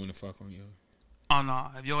we still want to fuck on y'all. Oh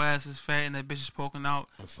no, if your ass is fat and that bitch is poking out,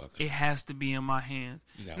 I'm fucking. it has to be in my hands.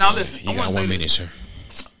 Now Now listen, you got 1 minute, sir.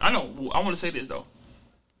 I know. I want to say this though.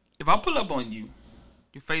 If I pull up on you,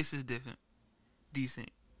 your face is different,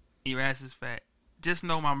 decent, your ass is fat. Just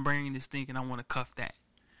know my brain is thinking I want to cuff that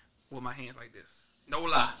with my hands like this. No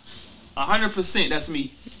lie, 100%. That's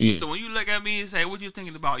me. Yeah. So when you look at me and say, "What you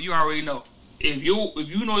thinking about?" You already know. If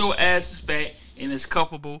you know your ass is fat and it's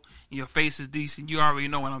cuffable and your face is decent, you already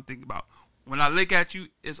know what I'm thinking about. When I look at you,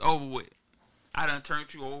 it's over with. I done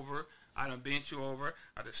turned you over. I done bent you over.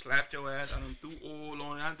 I done slapped your ass. I done threw oil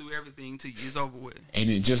on it. I done do everything to you. It's over with. And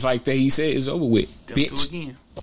it, just like that, he said, it's over with. Them bitch. two again.